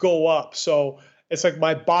levels go up. So it's like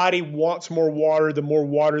my body wants more water the more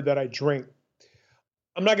water that I drink.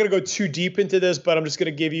 I'm not going to go too deep into this, but I'm just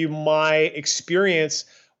going to give you my experience,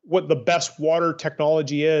 what the best water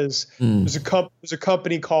technology is. There's a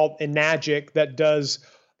company called Enagic that does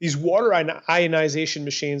these water ionization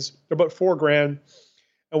machines. They're about $4,000.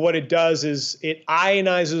 And what it does is it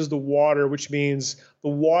ionizes the water, which means the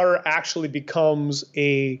water actually becomes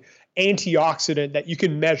a antioxidant that you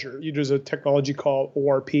can measure. There's a technology called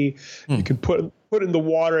ORP. You can put in the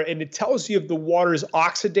water, and it tells you if the water is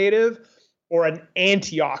oxidative or an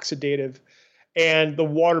antioxidative. And the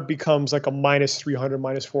water becomes like a -300,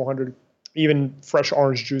 -400. Even fresh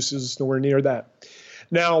orange juice is nowhere near that.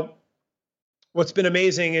 Now, what's been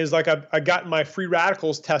amazing is like I got my free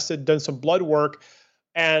radicals tested, done some blood work,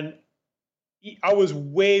 and I was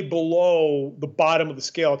way below the bottom of the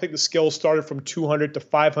scale. I think the scale started from 200 to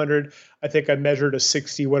 500. I think I measured a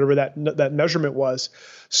 60, whatever that measurement was.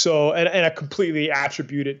 So, and I completely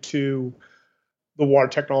attribute it to the water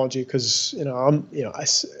technology because I'm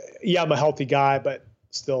a healthy guy, but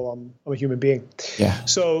still I'm a human being. Yeah.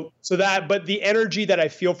 So but the energy that I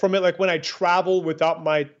feel from it, like when I travel without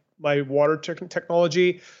my water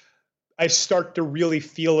technology, I start to really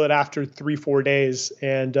feel it after 3-4 days.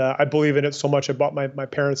 And I believe in it so much. I bought my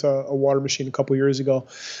parents a water machine a couple years ago.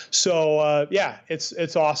 So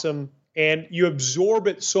it's awesome. And you absorb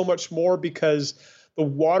it so much more because the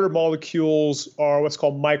water molecules are what's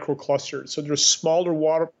called microclusters. So there's smaller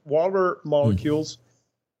water molecules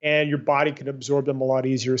and your body can absorb them a lot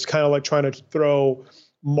easier. It's kind of like trying to throw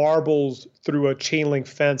marbles through a chain link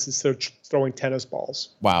fence instead of throwing tennis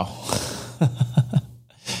balls. Wow.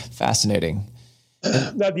 Fascinating.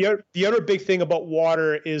 Now, the other big thing about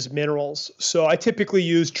water is minerals. So I typically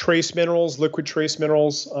use trace minerals, liquid trace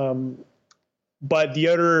minerals. But the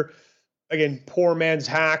other, again, poor man's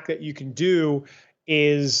hack that you can do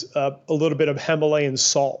is a little bit of Himalayan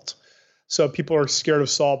salt. So people are scared of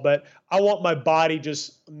salt, but I want my body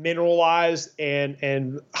just mineralized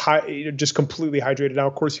and just completely hydrated. Now,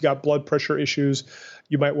 of course, you got blood pressure issues.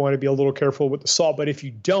 You might want to be a little careful with the salt, but if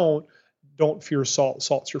you don't fear salt.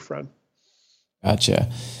 Salt's your friend. Gotcha.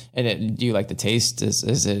 And do you like the taste?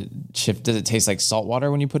 Does it taste like salt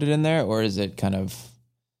water when you put it in there, or is it kind of?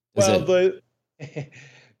 The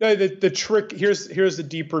trick here's the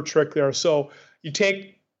deeper trick there. So you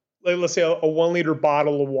take, let's say, a 1 liter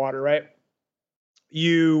bottle of water, right?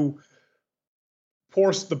 You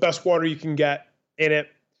pour the best water you can get in it.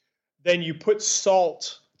 Then you put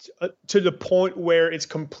salt to the point where it's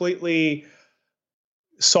completely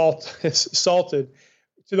salted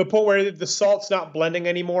to the point where the salt's not blending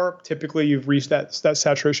anymore. Typically, you've reached that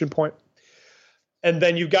saturation point. And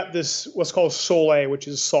then you've got this, what's called Soleil, which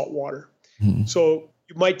is salt water. So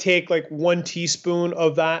you might take like 1 teaspoon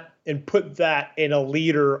of that and put that in a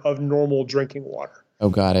liter of normal drinking water. Oh,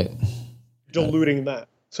 got it. Diluting that.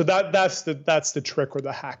 So that's the trick or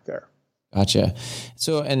the hack there. Gotcha.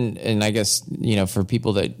 So, and I guess, for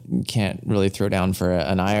people that can't really throw down for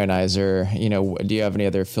an ionizer, do you have any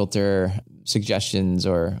other filter suggestions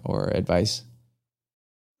or advice?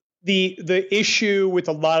 The issue with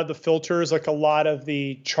a lot of the filters, like a lot of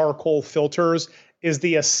the charcoal filters, is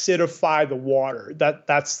they acidify the water.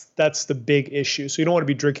 That's the big issue. So you don't want to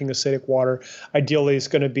be drinking acidic water. Ideally, it's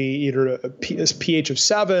going to be either a pH of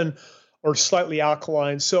 7 or slightly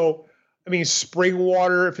alkaline. So, I mean, spring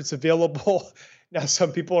water, if it's available. Now,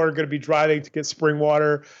 some people are going to be driving to get spring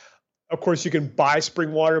water. Of course, you can buy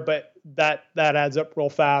spring water, but that adds up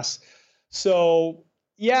real fast. So,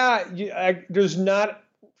 there's not,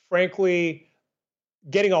 frankly,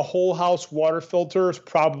 getting a whole house water filter is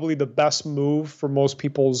probably the best move for most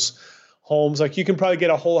people's homes. Like you can probably get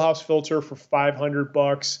a whole house filter for $500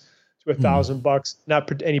 to $1,000.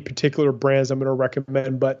 Not any particular brands I'm going to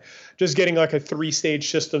recommend, but just getting like a 3-stage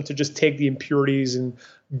system to just take the impurities and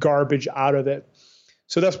garbage out of it.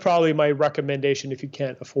 So that's probably my recommendation if you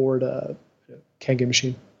can't afford a Kangen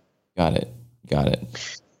machine. Got it.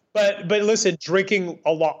 But listen, drinking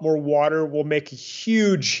a lot more water will make a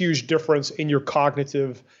huge difference in your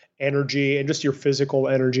cognitive energy and just your physical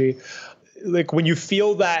energy. Like when you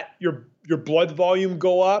feel that your blood volume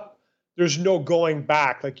go up, there's no going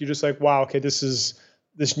back. Like you're just like, wow, okay, this is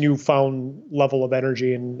this newfound level of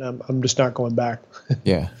energy, and I'm just not going back.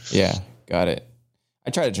 Yeah, got it. I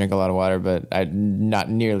try to drink a lot of water, but not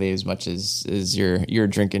nearly as much as you're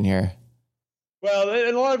drinking here. Well,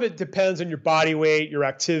 and a lot of it depends on your body weight, your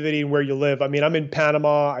activity, and where you live. I mean, I'm in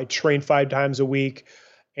Panama. I train 5 times a week,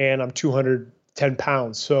 and I'm 210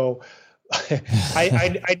 pounds. So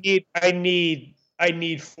I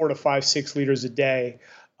need 4 to 5, 6 liters a day.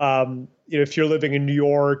 If you're living in New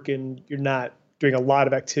York and you're not doing a lot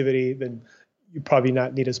of activity, then you probably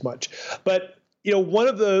not need as much. But one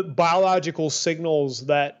of the biological signals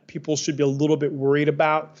that people should be a little bit worried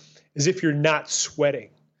about is if you're not sweating.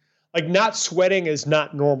 Like not sweating is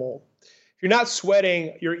not normal. If you're not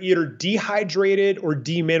sweating, you're either dehydrated or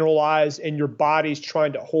demineralized, and your body's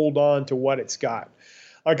trying to hold on to what it's got.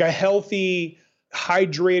 Like a healthy,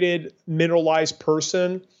 hydrated, mineralized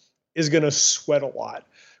person is going to sweat a lot.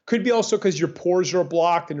 Could be also because your pores are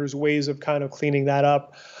blocked, and there's ways of kind of cleaning that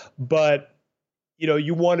up. But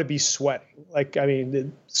you want to be sweating. Like, I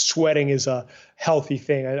mean, sweating is a healthy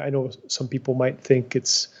thing. I know some people might think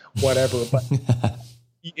it's whatever, but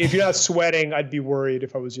if you're not sweating, I'd be worried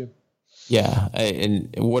if I was you. Yeah.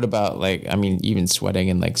 And what about even sweating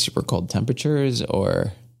in like super cold temperatures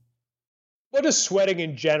or? Well, just sweating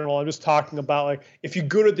in general. I'm just talking about like if you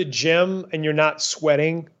go to the gym and you're not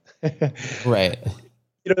sweating, right.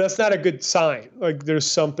 That's not a good sign. Like there's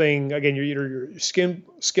something, again, you're either your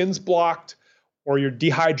skin's blocked or you're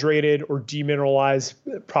dehydrated or demineralized,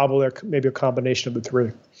 probably maybe a combination of the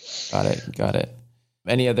three. Got it.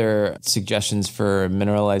 Any other suggestions for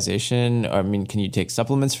mineralization? I mean, can you take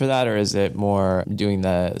supplements for that, or is it more doing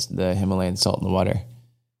the Himalayan salt in the water?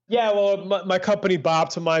 Yeah, well, my company,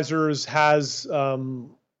 Bioptimizers, has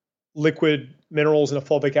liquid minerals and a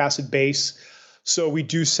fulvic acid base. So we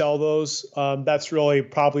do sell those. That's really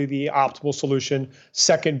probably the optimal solution.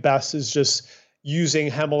 Second best is just using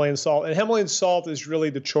Himalayan salt. And Himalayan salt is really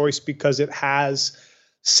the choice because it has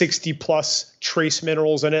 60 plus trace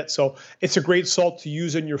minerals in it. So it's a great salt to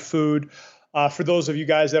use in your food. For those of you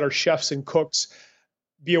guys that are chefs and cooks,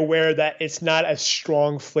 be aware that it's not as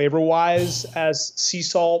strong flavor wise as sea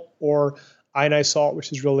salt or ionized salt,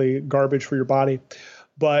 which is really garbage for your body.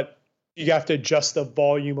 But you have to adjust the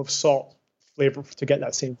volume of salt flavor to get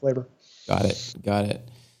that same flavor. Got it.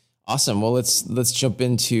 Awesome. Well, let's jump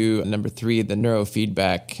into number 3, the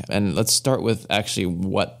neurofeedback, and let's start with actually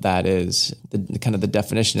what that is, the kind of the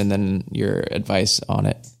definition, and then your advice on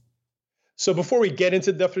it. So before we get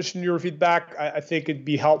into the definition of neurofeedback, I think it'd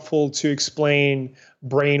be helpful to explain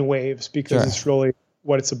brain waves because It's really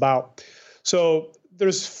what it's about. So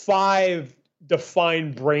there's 5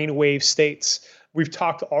 defined brain wave states. We've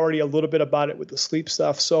talked already a little bit about it with the sleep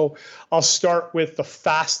stuff. So I'll start with the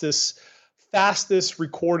fastest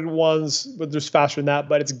recorded ones, but there's faster than that,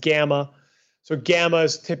 but it's gamma. So gamma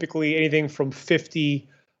is typically anything from 50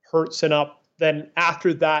 hertz and up. Then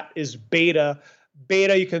after that is beta.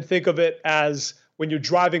 Beta, you can think of it as when you're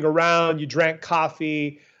driving around, you drank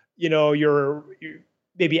coffee, you're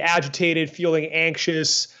maybe agitated, feeling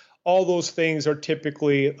anxious. All those things are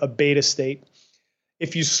typically a beta state.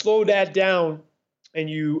 If you slow that down and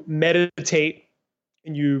you meditate,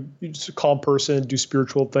 and you're just a calm person, do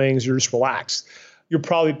spiritual things, you're just relaxed, you'll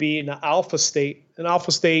probably be in an alpha state. An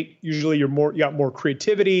alpha state, usually you got more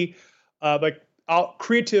creativity,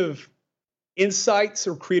 creative insights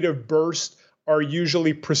or creative bursts are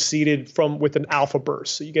usually preceded with an alpha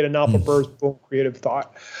burst. So you get an alpha burst, boom, creative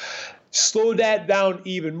thought. Slow that down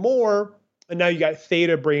even more, and now you got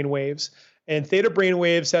theta brain waves. And theta brain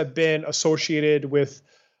waves have been associated with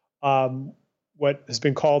what has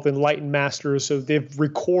been called enlightened masters. So they've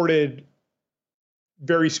recorded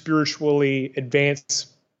very spiritually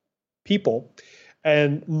advanced people,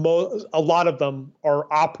 and a lot of them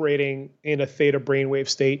are operating in a theta brainwave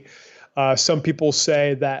state. Some people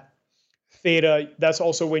say that theta, that's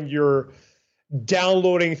also when you're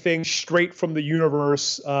downloading things straight from the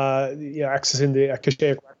universe, accessing the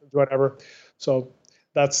Akashic records, whatever. So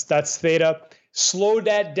that's theta. Slow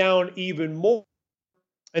that down even more,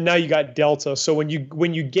 and now you got delta. So when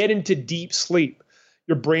you get into deep sleep,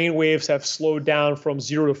 your brain waves have slowed down from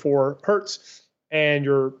 0 to 4 hertz, and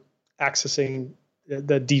you're accessing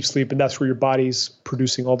the deep sleep, and that's where your body's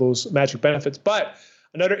producing all those magic benefits. But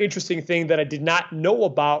another interesting thing that I did not know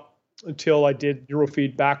about until I did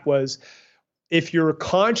neurofeedback was if you're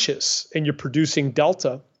conscious and you're producing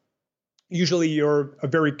delta, usually you're a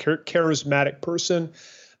very charismatic person.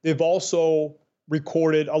 They've also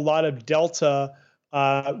recorded a lot of delta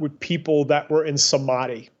with people that were in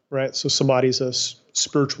samadhi, right? So samadhi is a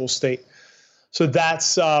spiritual state. So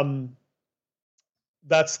that's the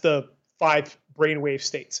 5 brainwave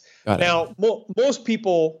states. Now, most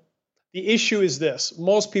people, the issue is this: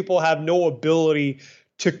 most people have no ability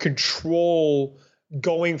to control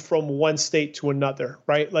going from one state to another,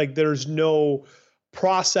 right? Like there's no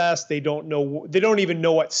process. They don't even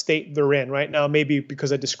know what state they're in right now. Maybe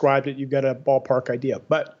because I described it, you got a ballpark idea.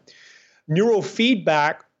 But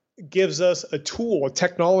neurofeedback gives us a tool, a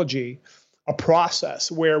technology, a process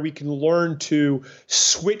where we can learn to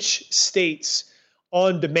switch states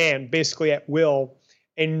on demand, basically at will,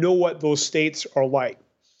 and know what those states are like.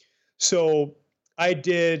 So I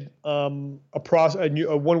did a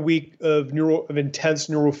 1 week of intense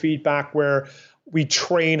neurofeedback where we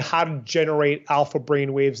train how to generate alpha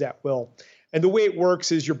brain waves at will. And the way it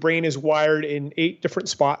works is your brain is wired in 8 different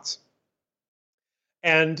spots.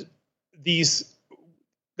 And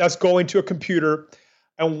that's going to a computer.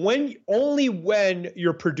 And only when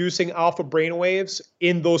you're producing alpha brain waves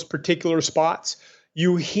in those particular spots,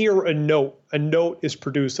 you hear a note. A note is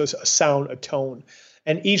produced as a sound, a tone.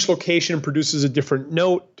 And each location produces a different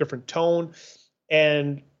note, different tone.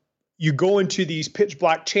 And you go into these pitch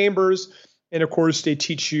black chambers. And of course, they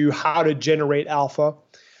teach you how to generate alpha.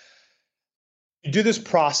 You do this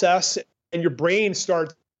process and your brain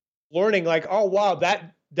starts learning like, oh, wow,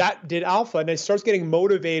 that did alpha. And it starts getting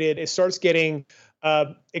motivated. It starts getting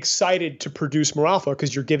excited to produce more alpha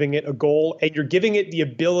because you're giving it a goal and you're giving it the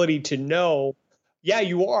ability to know, yeah,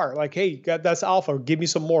 you are like, hey, that's alpha. Give me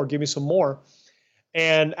some more. Give me some more.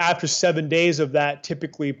 And after 7 days of that,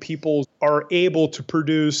 typically people are able to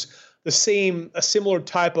produce a similar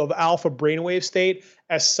type of alpha brainwave state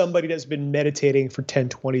as somebody that's been meditating for 10,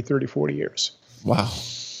 20, 30, 40 years. Wow.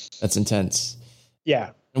 That's intense.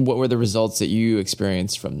 Yeah. And what were the results that you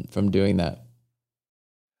experienced from doing that?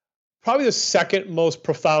 Probably the second most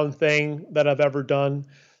profound thing that I've ever done.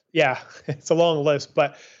 Yeah, it's a long list,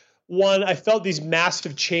 but one, I felt these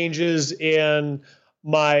massive changes in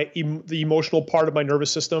the emotional part of my nervous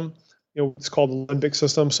system. It's called the limbic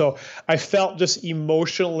system. So I felt just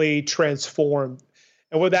emotionally transformed.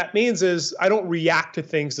 And what that means is I don't react to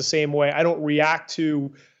things the same way. I don't react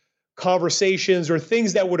to conversations or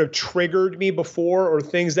things that would have triggered me before or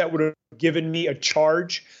things that would have given me a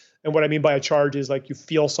charge. And what I mean by a charge is like you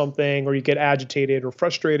feel something or you get agitated or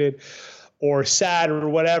frustrated or sad or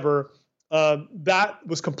whatever. That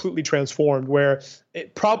was completely transformed where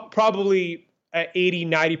it probably at 80,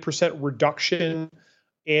 90% reduction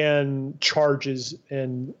in charges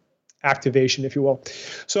and activation, if you will.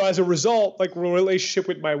 So as a result, like the relationship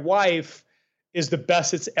with my wife is the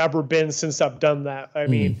best it's ever been since I've done that. I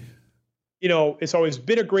mean, it's always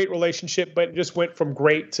been a great relationship, but it just went from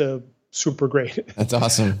great to super great. That's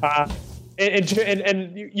awesome.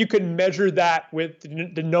 And you can measure that with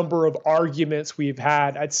the number of arguments we've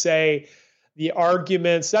had. I'd say the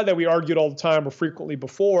arguments, not that we argued all the time or frequently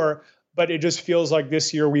before, but it just feels like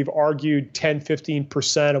this year we've argued 10,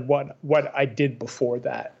 15% of what I did before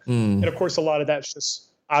that. And of course, a lot of that's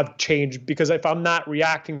just I've changed because if I'm not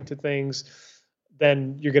reacting to things,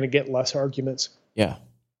 then you're going to get less arguments. Yeah.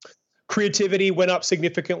 Creativity went up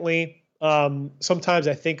significantly. Sometimes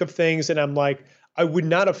I think of things and I'm like, I would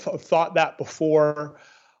not have thought that before.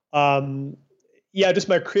 Just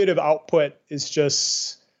my creative output is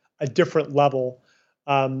just a different level.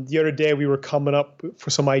 The other day we were coming up for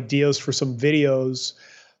some ideas for some videos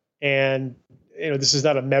and, this is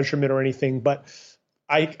not a measurement or anything, but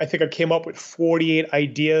I think I came up with 48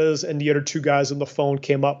 ideas and the other 2 guys on the phone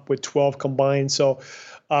came up with 12 combined. So,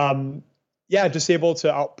 just able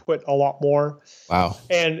to output a lot more. Wow.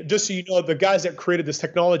 And just so you know, the guys that created this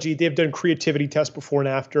technology, they've done creativity tests before and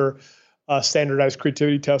after standardized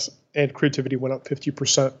creativity tests, and creativity went up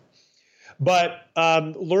 50%. But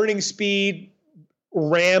learning speed,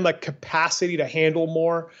 RAM, a capacity to handle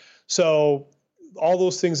more. So all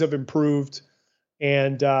those things have improved.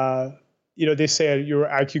 And, they say your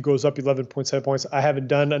IQ goes up 11.7 points. I haven't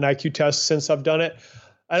done an IQ test since I've done it.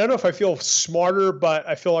 I don't know if I feel smarter, but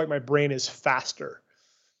I feel like my brain is faster.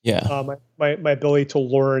 Yeah. My ability to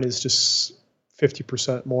learn is just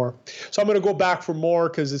 50% more. So I'm going to go back for more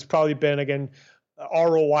because it's probably been, again,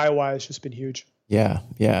 ROI-wise, just been huge. Yeah.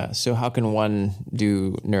 Yeah. So how can one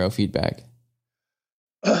do neurofeedback?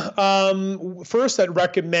 First, I'd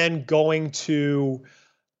recommend going to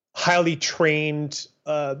highly trained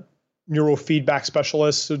neurofeedback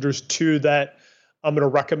specialists. So there's 2 that I'm going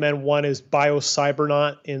to recommend. One is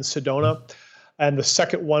BioCybernaut in Sedona. And the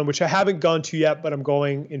second one, which I haven't gone to yet, but I'm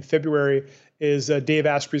going in February, is Dave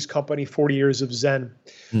Asprey's company, 40 Years of Zen.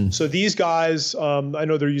 So these guys, I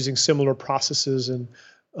know they're using similar processes, and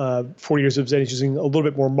 40 Years of Zen is using a little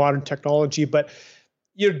bit more modern technology. But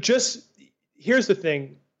here's the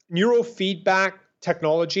thing: neurofeedback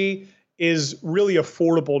technology is really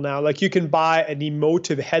affordable now. Like, you can buy an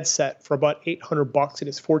emotive headset for about $800 and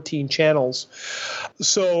it's 14 channels.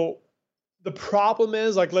 So the problem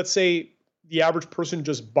is, like, let's say the average person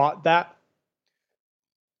just bought that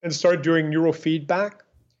and started doing neurofeedback.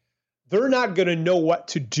 They're not going to know what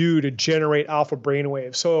to do to generate alpha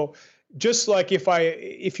brainwaves. So just like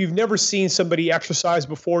if you've never seen somebody exercise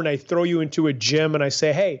before and I throw you into a gym and I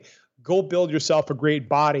say, hey, go build yourself a great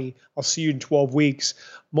body, I'll see you in 12 weeks.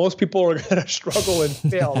 Most people are going to struggle and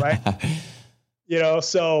fail, right?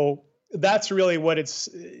 So that's really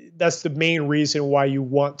that's the main reason why you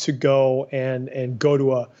want to go and go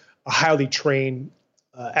to a highly trained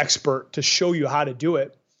expert to show you how to do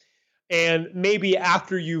it. And maybe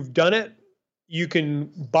after you've done it, you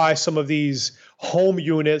can buy some of these home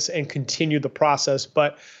units and continue the process.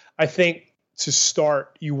 But I think to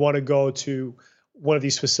start, you want to go to one of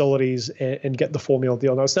these facilities and get the full meal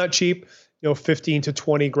deal. Now, it's not cheap, 15 to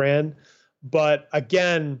 20 grand. But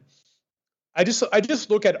again, I just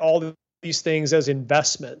look at all these things as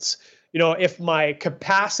investments. If my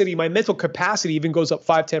mental capacity even goes up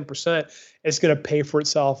 5-10%, it's going to pay for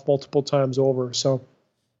itself multiple times over. So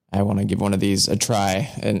I want to give one of these a try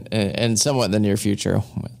and somewhat in the near future.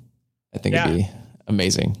 I think it'd be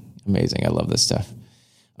amazing. Amazing. I love this stuff.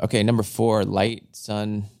 Okay. Number 4, light,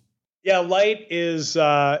 sun. Yeah. Light is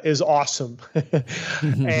awesome.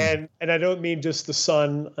 and I don't mean just the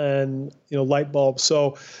sun and, light bulbs.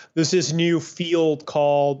 So there's this new field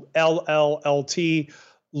called LLLT,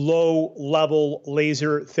 low level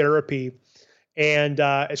laser therapy. And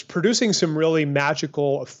it's producing some really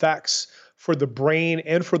magical effects for the brain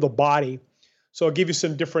and for the body. So I'll give you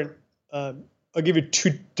some different, I'll give you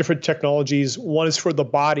 2 different technologies. One is for the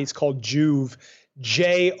body. It's called Joovv,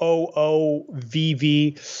 Joovv.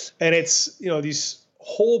 And it's, these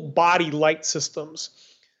whole body light systems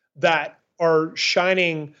that are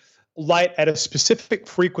shining light at a specific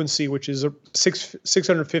frequency, which is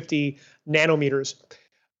 650 nanometers.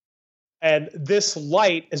 And this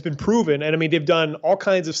light has been proven. And I mean, they've done all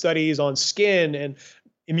kinds of studies on skin and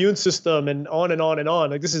immune system and on and on and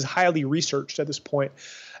on. Like, this is highly researched at this point.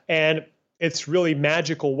 And it's really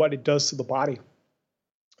magical what it does to the body.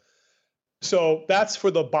 So that's for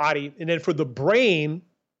the body. And then for the brain,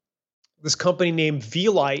 this company named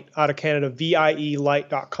V-Light out of Canada,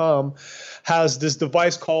 vielight.com, has this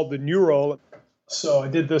device called the Neuro. So I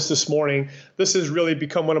did this morning. This has really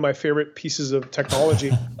become one of my favorite pieces of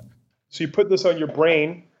technology. So you put this on your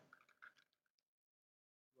brain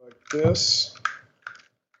like this.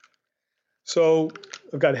 So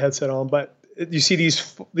I've got a headset on, but you see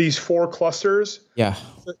these 4 clusters? Yeah.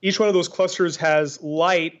 So each one of those clusters has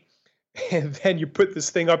light, and then you put this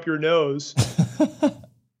thing up your nose.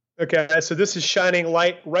 Okay, so this is shining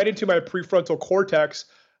light right into my prefrontal cortex,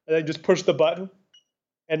 and then just push the button.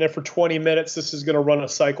 And then for 20 minutes, this is going to run a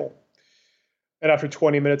cycle. And after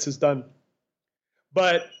 20 minutes, it's done.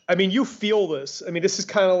 But I mean, you feel this. I mean, this is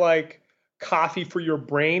kind of like coffee for your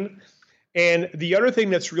brain. And the other thing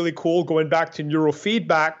that's really cool, going back to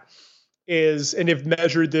neurofeedback, is, and they've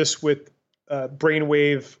measured this with a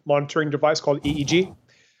brainwave monitoring device called EEG.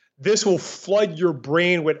 This will flood your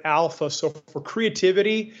brain with alpha. So for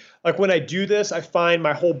creativity, like when I do this, I find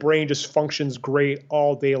my whole brain just functions great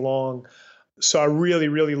all day long. So I really,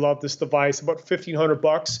 really love this device. About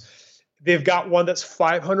 $1,500. They've got one that's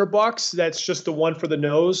 $500. That's just the one for the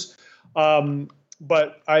nose.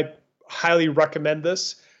 But I highly recommend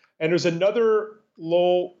this. And there's another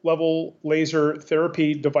low-level laser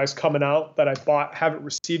therapy device coming out that I bought, haven't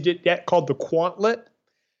received it yet, called the Quantlet.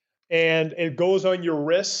 And it goes on your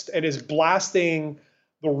wrist and is blasting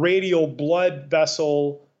the radial blood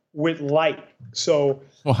vessel with light. So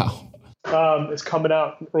wow. It's coming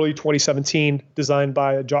out in early 2017, designed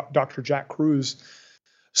by Dr. Jack Cruz.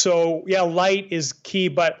 So yeah, light is key,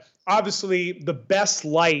 but obviously the best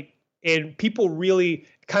light, and people really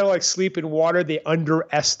kind of like sleep in water, they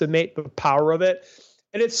underestimate the power of it.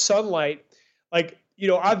 And it's sunlight. Like,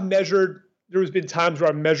 there's been times where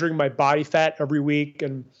I'm measuring my body fat every week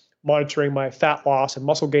and monitoring my fat loss and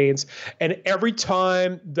muscle gains. And every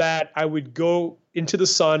time that I would go into the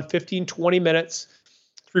sun 15, 20 minutes,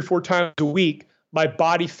 3-4 times a week, my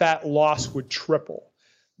body fat loss would triple.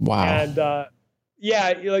 Wow. And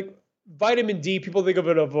like vitamin D, people think of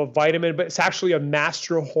it as a vitamin, but it's actually a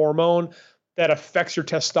master hormone that affects your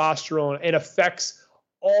testosterone and affects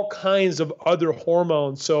all kinds of other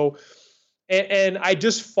hormones. So, and I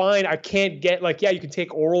just find I can't get like, yeah, you can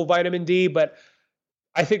take oral vitamin D, but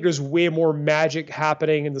I think there's way more magic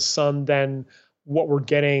happening in the sun than what we're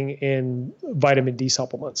getting in vitamin D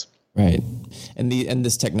supplements. Right. And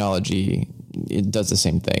this technology, it does the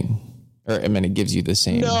same thing. Or I mean, it gives you the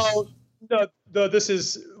same. No, this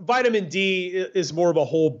is vitamin D is more of a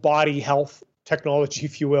whole body health technology,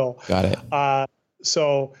 if you will. Got it.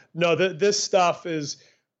 So no, this stuff is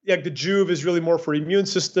like the Juve is really more for immune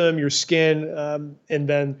system, your skin, and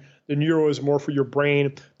then the Neuro is more for your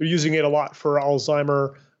brain. They're using it a lot for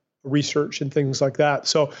Alzheimer research and things like that.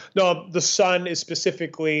 So no, the sun is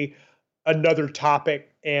specifically another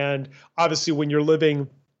topic. And obviously when you're living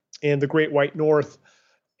in the Great White North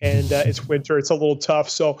and it's winter, it's a little tough.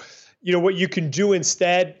 So, what you can do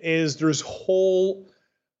instead is there's whole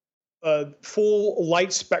full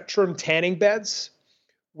light spectrum tanning beds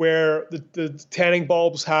where the tanning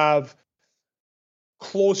bulbs have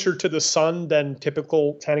closer to the sun than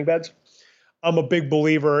typical tanning beds. I'm a big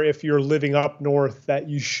believer if you're living up north that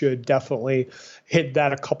you should definitely hit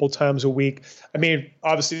that a couple times a week. I mean,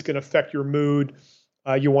 obviously it's going to affect your mood.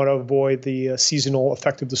 You want to avoid the seasonal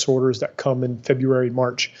affective disorders that come in February and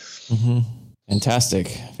March. Mm-hmm.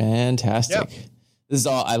 Fantastic. Yeah. This is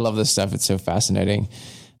all, I love this stuff. It's so fascinating.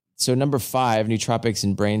 So number 5, nootropics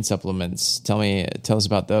and brain supplements. Tell us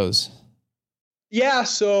about those. Yeah.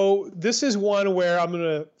 So this is one where I'm going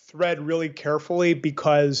to thread really carefully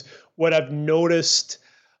because what I've noticed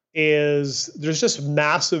is there's just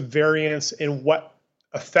massive variance in what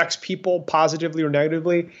affects people positively or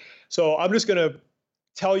negatively. So I'm just going to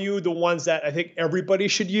tell you the ones that I think everybody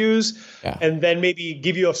should use, and then maybe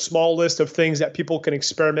give you a small list of things that people can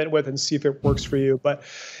experiment with and see if it works for you. But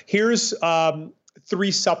here's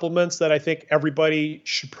 3 supplements that I think everybody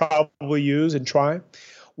should probably use and try.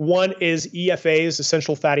 One is EFAs,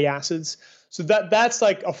 essential fatty acids. So that's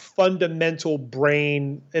like a fundamental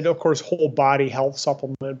brain and of course whole body health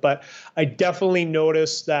supplement. But I definitely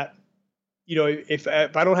noticed that, if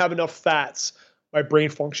I don't have enough fats, my brain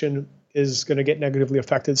function is going to get negatively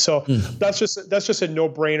affected. So that's just a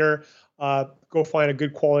no-brainer. Go find a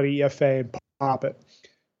good quality EFA and pop it.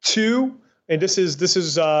 2, and this is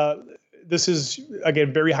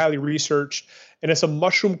again very highly researched, and it's a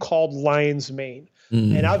mushroom called lion's mane.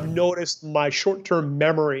 And I've noticed my short-term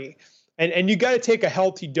memory, and you got to take a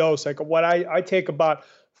healthy dose. Like what I take about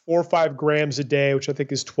 4 or 5 grams a day, which I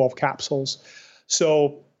think is 12 capsules.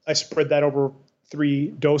 So I spread that over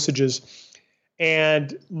 3 dosages.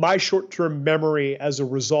 And my short-term memory, as a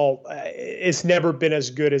result, it's never been as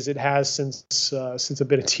good as it has since I've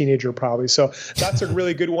been a teenager, probably. So that's a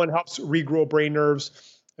really good one. Helps regrow brain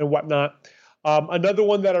nerves and whatnot. Another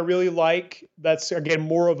one that I really like, that's again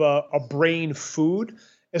more of a brain food,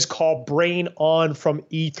 is called Brain On from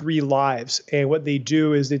E3 Lives. And what they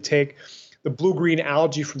do is they take the blue-green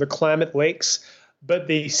algae from the Klamath Lakes, but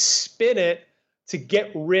they spin it to get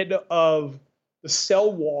rid of the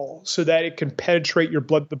cell wall so that it can penetrate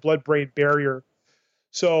the blood-brain barrier.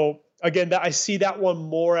 So again, I see that one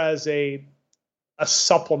more as a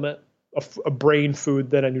supplement, a brain food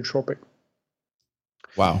than a nootropic.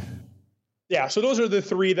 Wow. Yeah, so those are the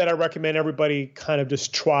 3 that I recommend everybody kind of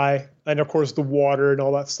just try. And of course, the water and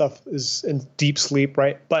all that stuff is in deep sleep,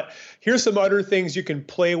 right? But here's some other things you can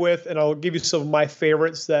play with, and I'll give you some of my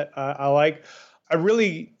favorites that I like. I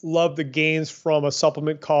really love the gains from a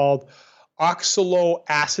supplement called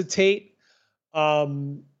oxaloacetate.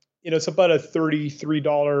 It's about a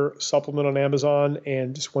 $33 supplement on Amazon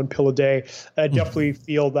and just 1 pill a day. And I definitely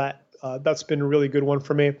feel that that's been a really good one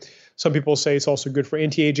for me. Some people say it's also good for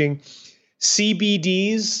anti-aging.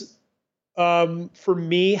 CBDs, for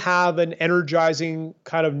me, have an energizing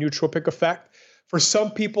kind of nootropic effect. For some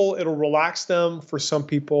people, it'll relax them. For some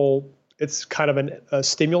people, it's kind of a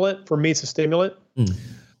stimulant. For me, it's a stimulant.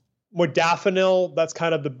 Modafinil, that's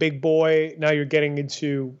kind of the big boy. Now you're getting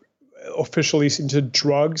officially into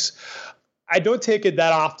drugs. I don't take it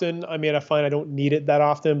that often. I mean, I find I don't need it that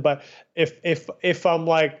often. But if I'm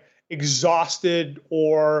like exhausted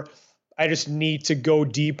or I just need to go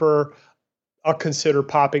deeper, I'll consider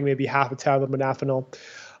popping maybe half a tab of modafinil.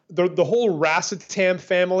 The whole racetam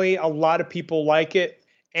family, a lot of people like it.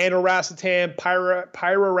 Anoracetam,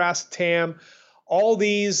 pyroracetam, all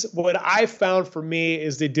these, what I found for me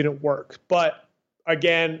is they didn't work. But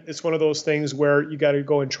again, it's one of those things where you got to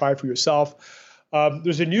go and try for yourself.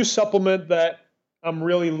 There's a new supplement that I'm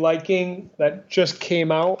really liking that just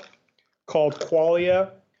came out called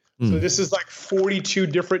Qualia. So this is like 42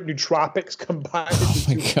 different nootropics combined. Oh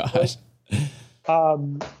my gosh.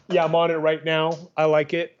 Yeah, I'm on it right now. I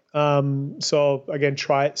like it. So again,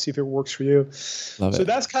 try it, see if it works for you. Love So it.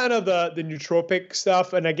 that's kind of the nootropic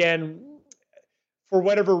stuff. And again, for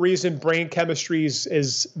whatever reason, brain chemistry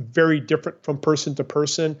is very different from person to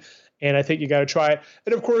person. And I think you got to try it.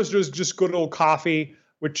 And of course, there's just good old coffee,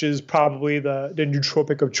 which is probably the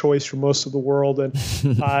nootropic of choice for most of the world. And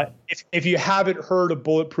if you haven't heard of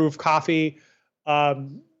Bulletproof Coffee,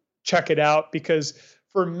 check it out, because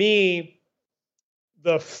for me,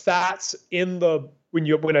 the fats in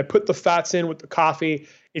when I put the fats in with the coffee,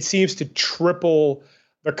 it seems to triple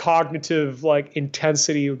the cognitive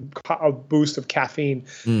intensity of boost of caffeine.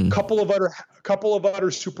 Couple of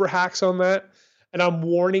other super hacks on that. And I'm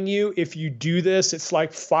warning you, if you do this, it's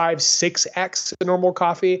like 5-6x the normal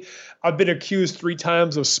coffee. I've been accused 3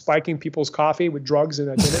 times of spiking people's coffee with drugs,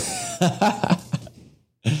 and I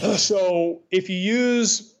didn't. So if you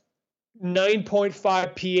use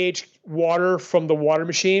 9.5 pH water from the water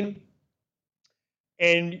machine,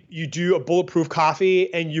 and you do a Bulletproof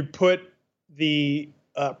Coffee, and you put the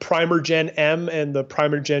Primer Gen M and the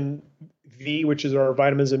Primer Gen V, which is our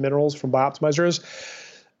vitamins and minerals from Bioptimizers,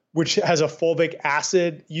 which has a fulvic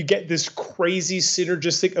acid, you get this crazy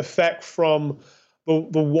synergistic effect from the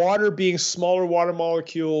water being smaller water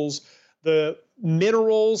molecules, the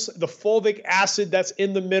minerals, the fulvic acid that's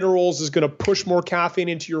in the minerals is going to push more caffeine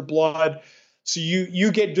into your blood. So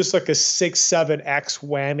you get just like a 6-7x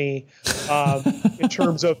whammy in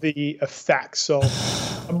terms of the effects. So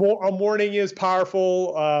I'm warning you, it's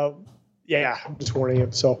powerful. I'm just warning you.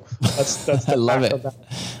 So that's the I love it. of that.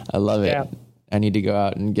 I love it. Yeah. I need to go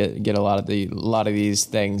out and get a lot of these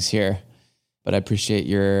things here, but I appreciate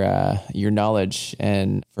your knowledge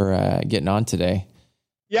and for getting on today.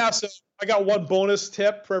 Yeah. So I got one bonus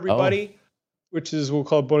tip for everybody, which is we'll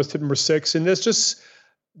call it bonus tip number 6. And it's just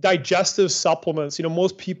digestive supplements.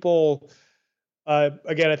 Most people,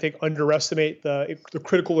 again, I think underestimate the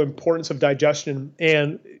critical importance of digestion.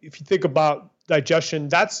 And if you think about digestion,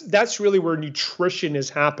 that's really where nutrition is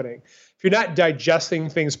happening. If you're not digesting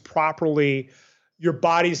things properly, your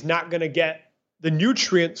body's not going to get the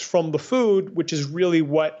nutrients from the food, which is really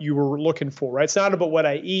what you were looking for, right? It's not about what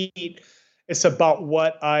I eat. It's about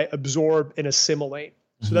what I absorb and assimilate.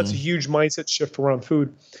 So that's a huge mindset shift around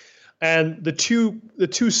food. And the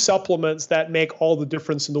two supplements that make all the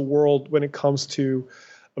difference in the world when it comes to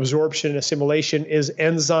absorption and assimilation is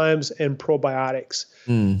enzymes and probiotics.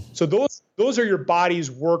 So those are your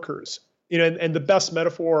body's workers. And the best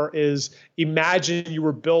metaphor is, imagine you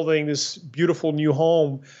were building this beautiful new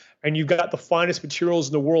home and you've got the finest materials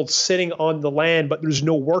in the world sitting on the land, but there's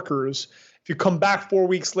no workers. If you come back 4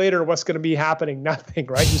 weeks later, what's going to be happening? Nothing,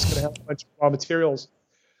 right? You're just going to have a bunch of raw materials.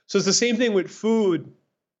 So it's the same thing with food.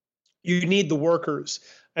 You need the workers.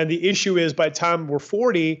 And the issue is, by the time we're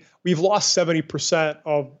 40, we've lost 70%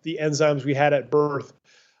 of the enzymes we had at birth.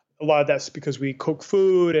 A lot of that's because we cook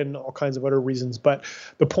food and all kinds of other reasons. But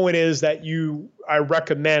the point is that I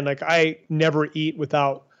recommend, I never eat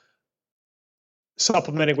without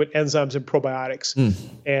supplementing with enzymes and probiotics.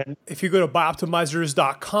 And if you go to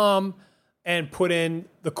bioptimizers.com and put in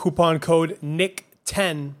the coupon code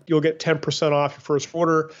NICK10, you'll get 10% off your first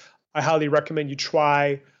order. I highly recommend you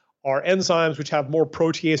try our enzymes, which have more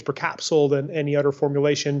protease per capsule than any other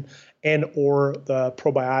formulation, and or the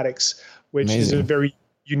probiotics, which is a very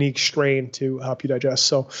unique strain to help you digest.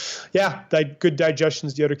 So good digestion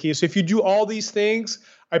is the other key. So if you do all these things,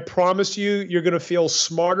 I promise you're going to feel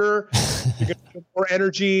smarter, you're going to feel more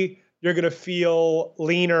energy, you're going to feel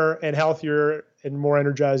leaner and healthier and more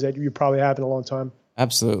energized than you probably have in a long time.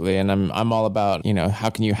 Absolutely. And I'm all about,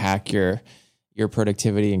 how can you hack your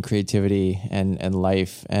productivity and creativity and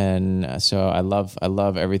life. And so I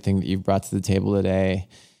love everything that you've brought to the table today.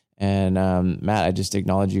 And Matt, I just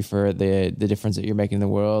acknowledge you for the difference that you're making in the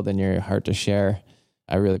world and your heart to share.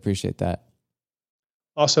 I really appreciate that.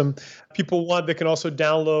 Awesome. People they can also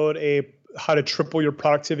download a how to triple your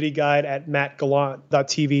productivity guide at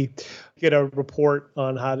mattgallant.tv. Get a report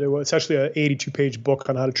on it's actually an 82-page book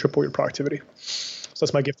on how to triple your productivity. So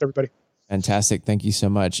that's my gift to everybody. Fantastic. Thank you so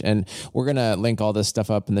much. And we're going to link all this stuff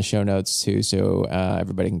up in the show notes too. So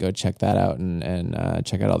everybody can go check that out and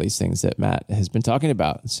check out all these things that Matt has been talking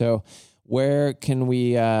about. So where can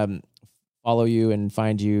we follow you and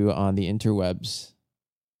find you on the interwebs?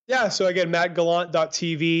 Yeah. So again,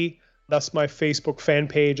 mattgallant.tv. That's my Facebook fan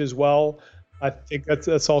page as well. I think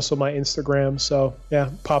that's also my Instagram. So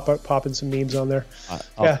pop in some memes on there.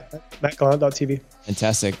 mattgallant.tv.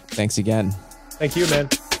 Fantastic. Thanks again. Thank you, man.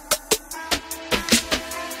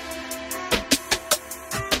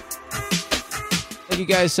 you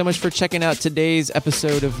guys so much for checking out today's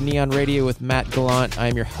episode of Neon Radio with Matt Gallant. I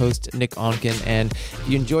am your host, Nick Onken, and if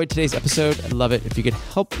you enjoyed today's episode, I'd love it if you could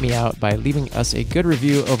help me out by leaving us a good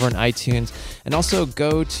review over on iTunes, and also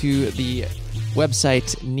go to the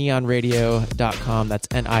website neonradio.com. That's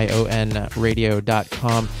NION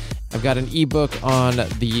radio.com. I've got an ebook on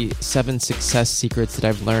the 7 success secrets that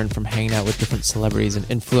I've learned from hanging out with different celebrities and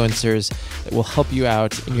influencers that will help you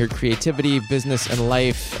out in your creativity, business, and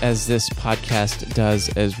life, as this podcast does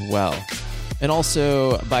as well. And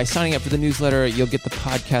also, by signing up for the newsletter, you'll get the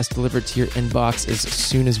podcast delivered to your inbox as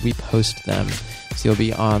soon as we post them. So you'll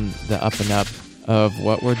be on the up and up of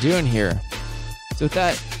what we're doing here. So with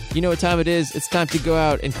that, you know what time it is. It's time to go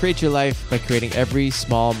out and create your life by creating every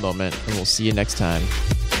small moment. And we'll see you next time.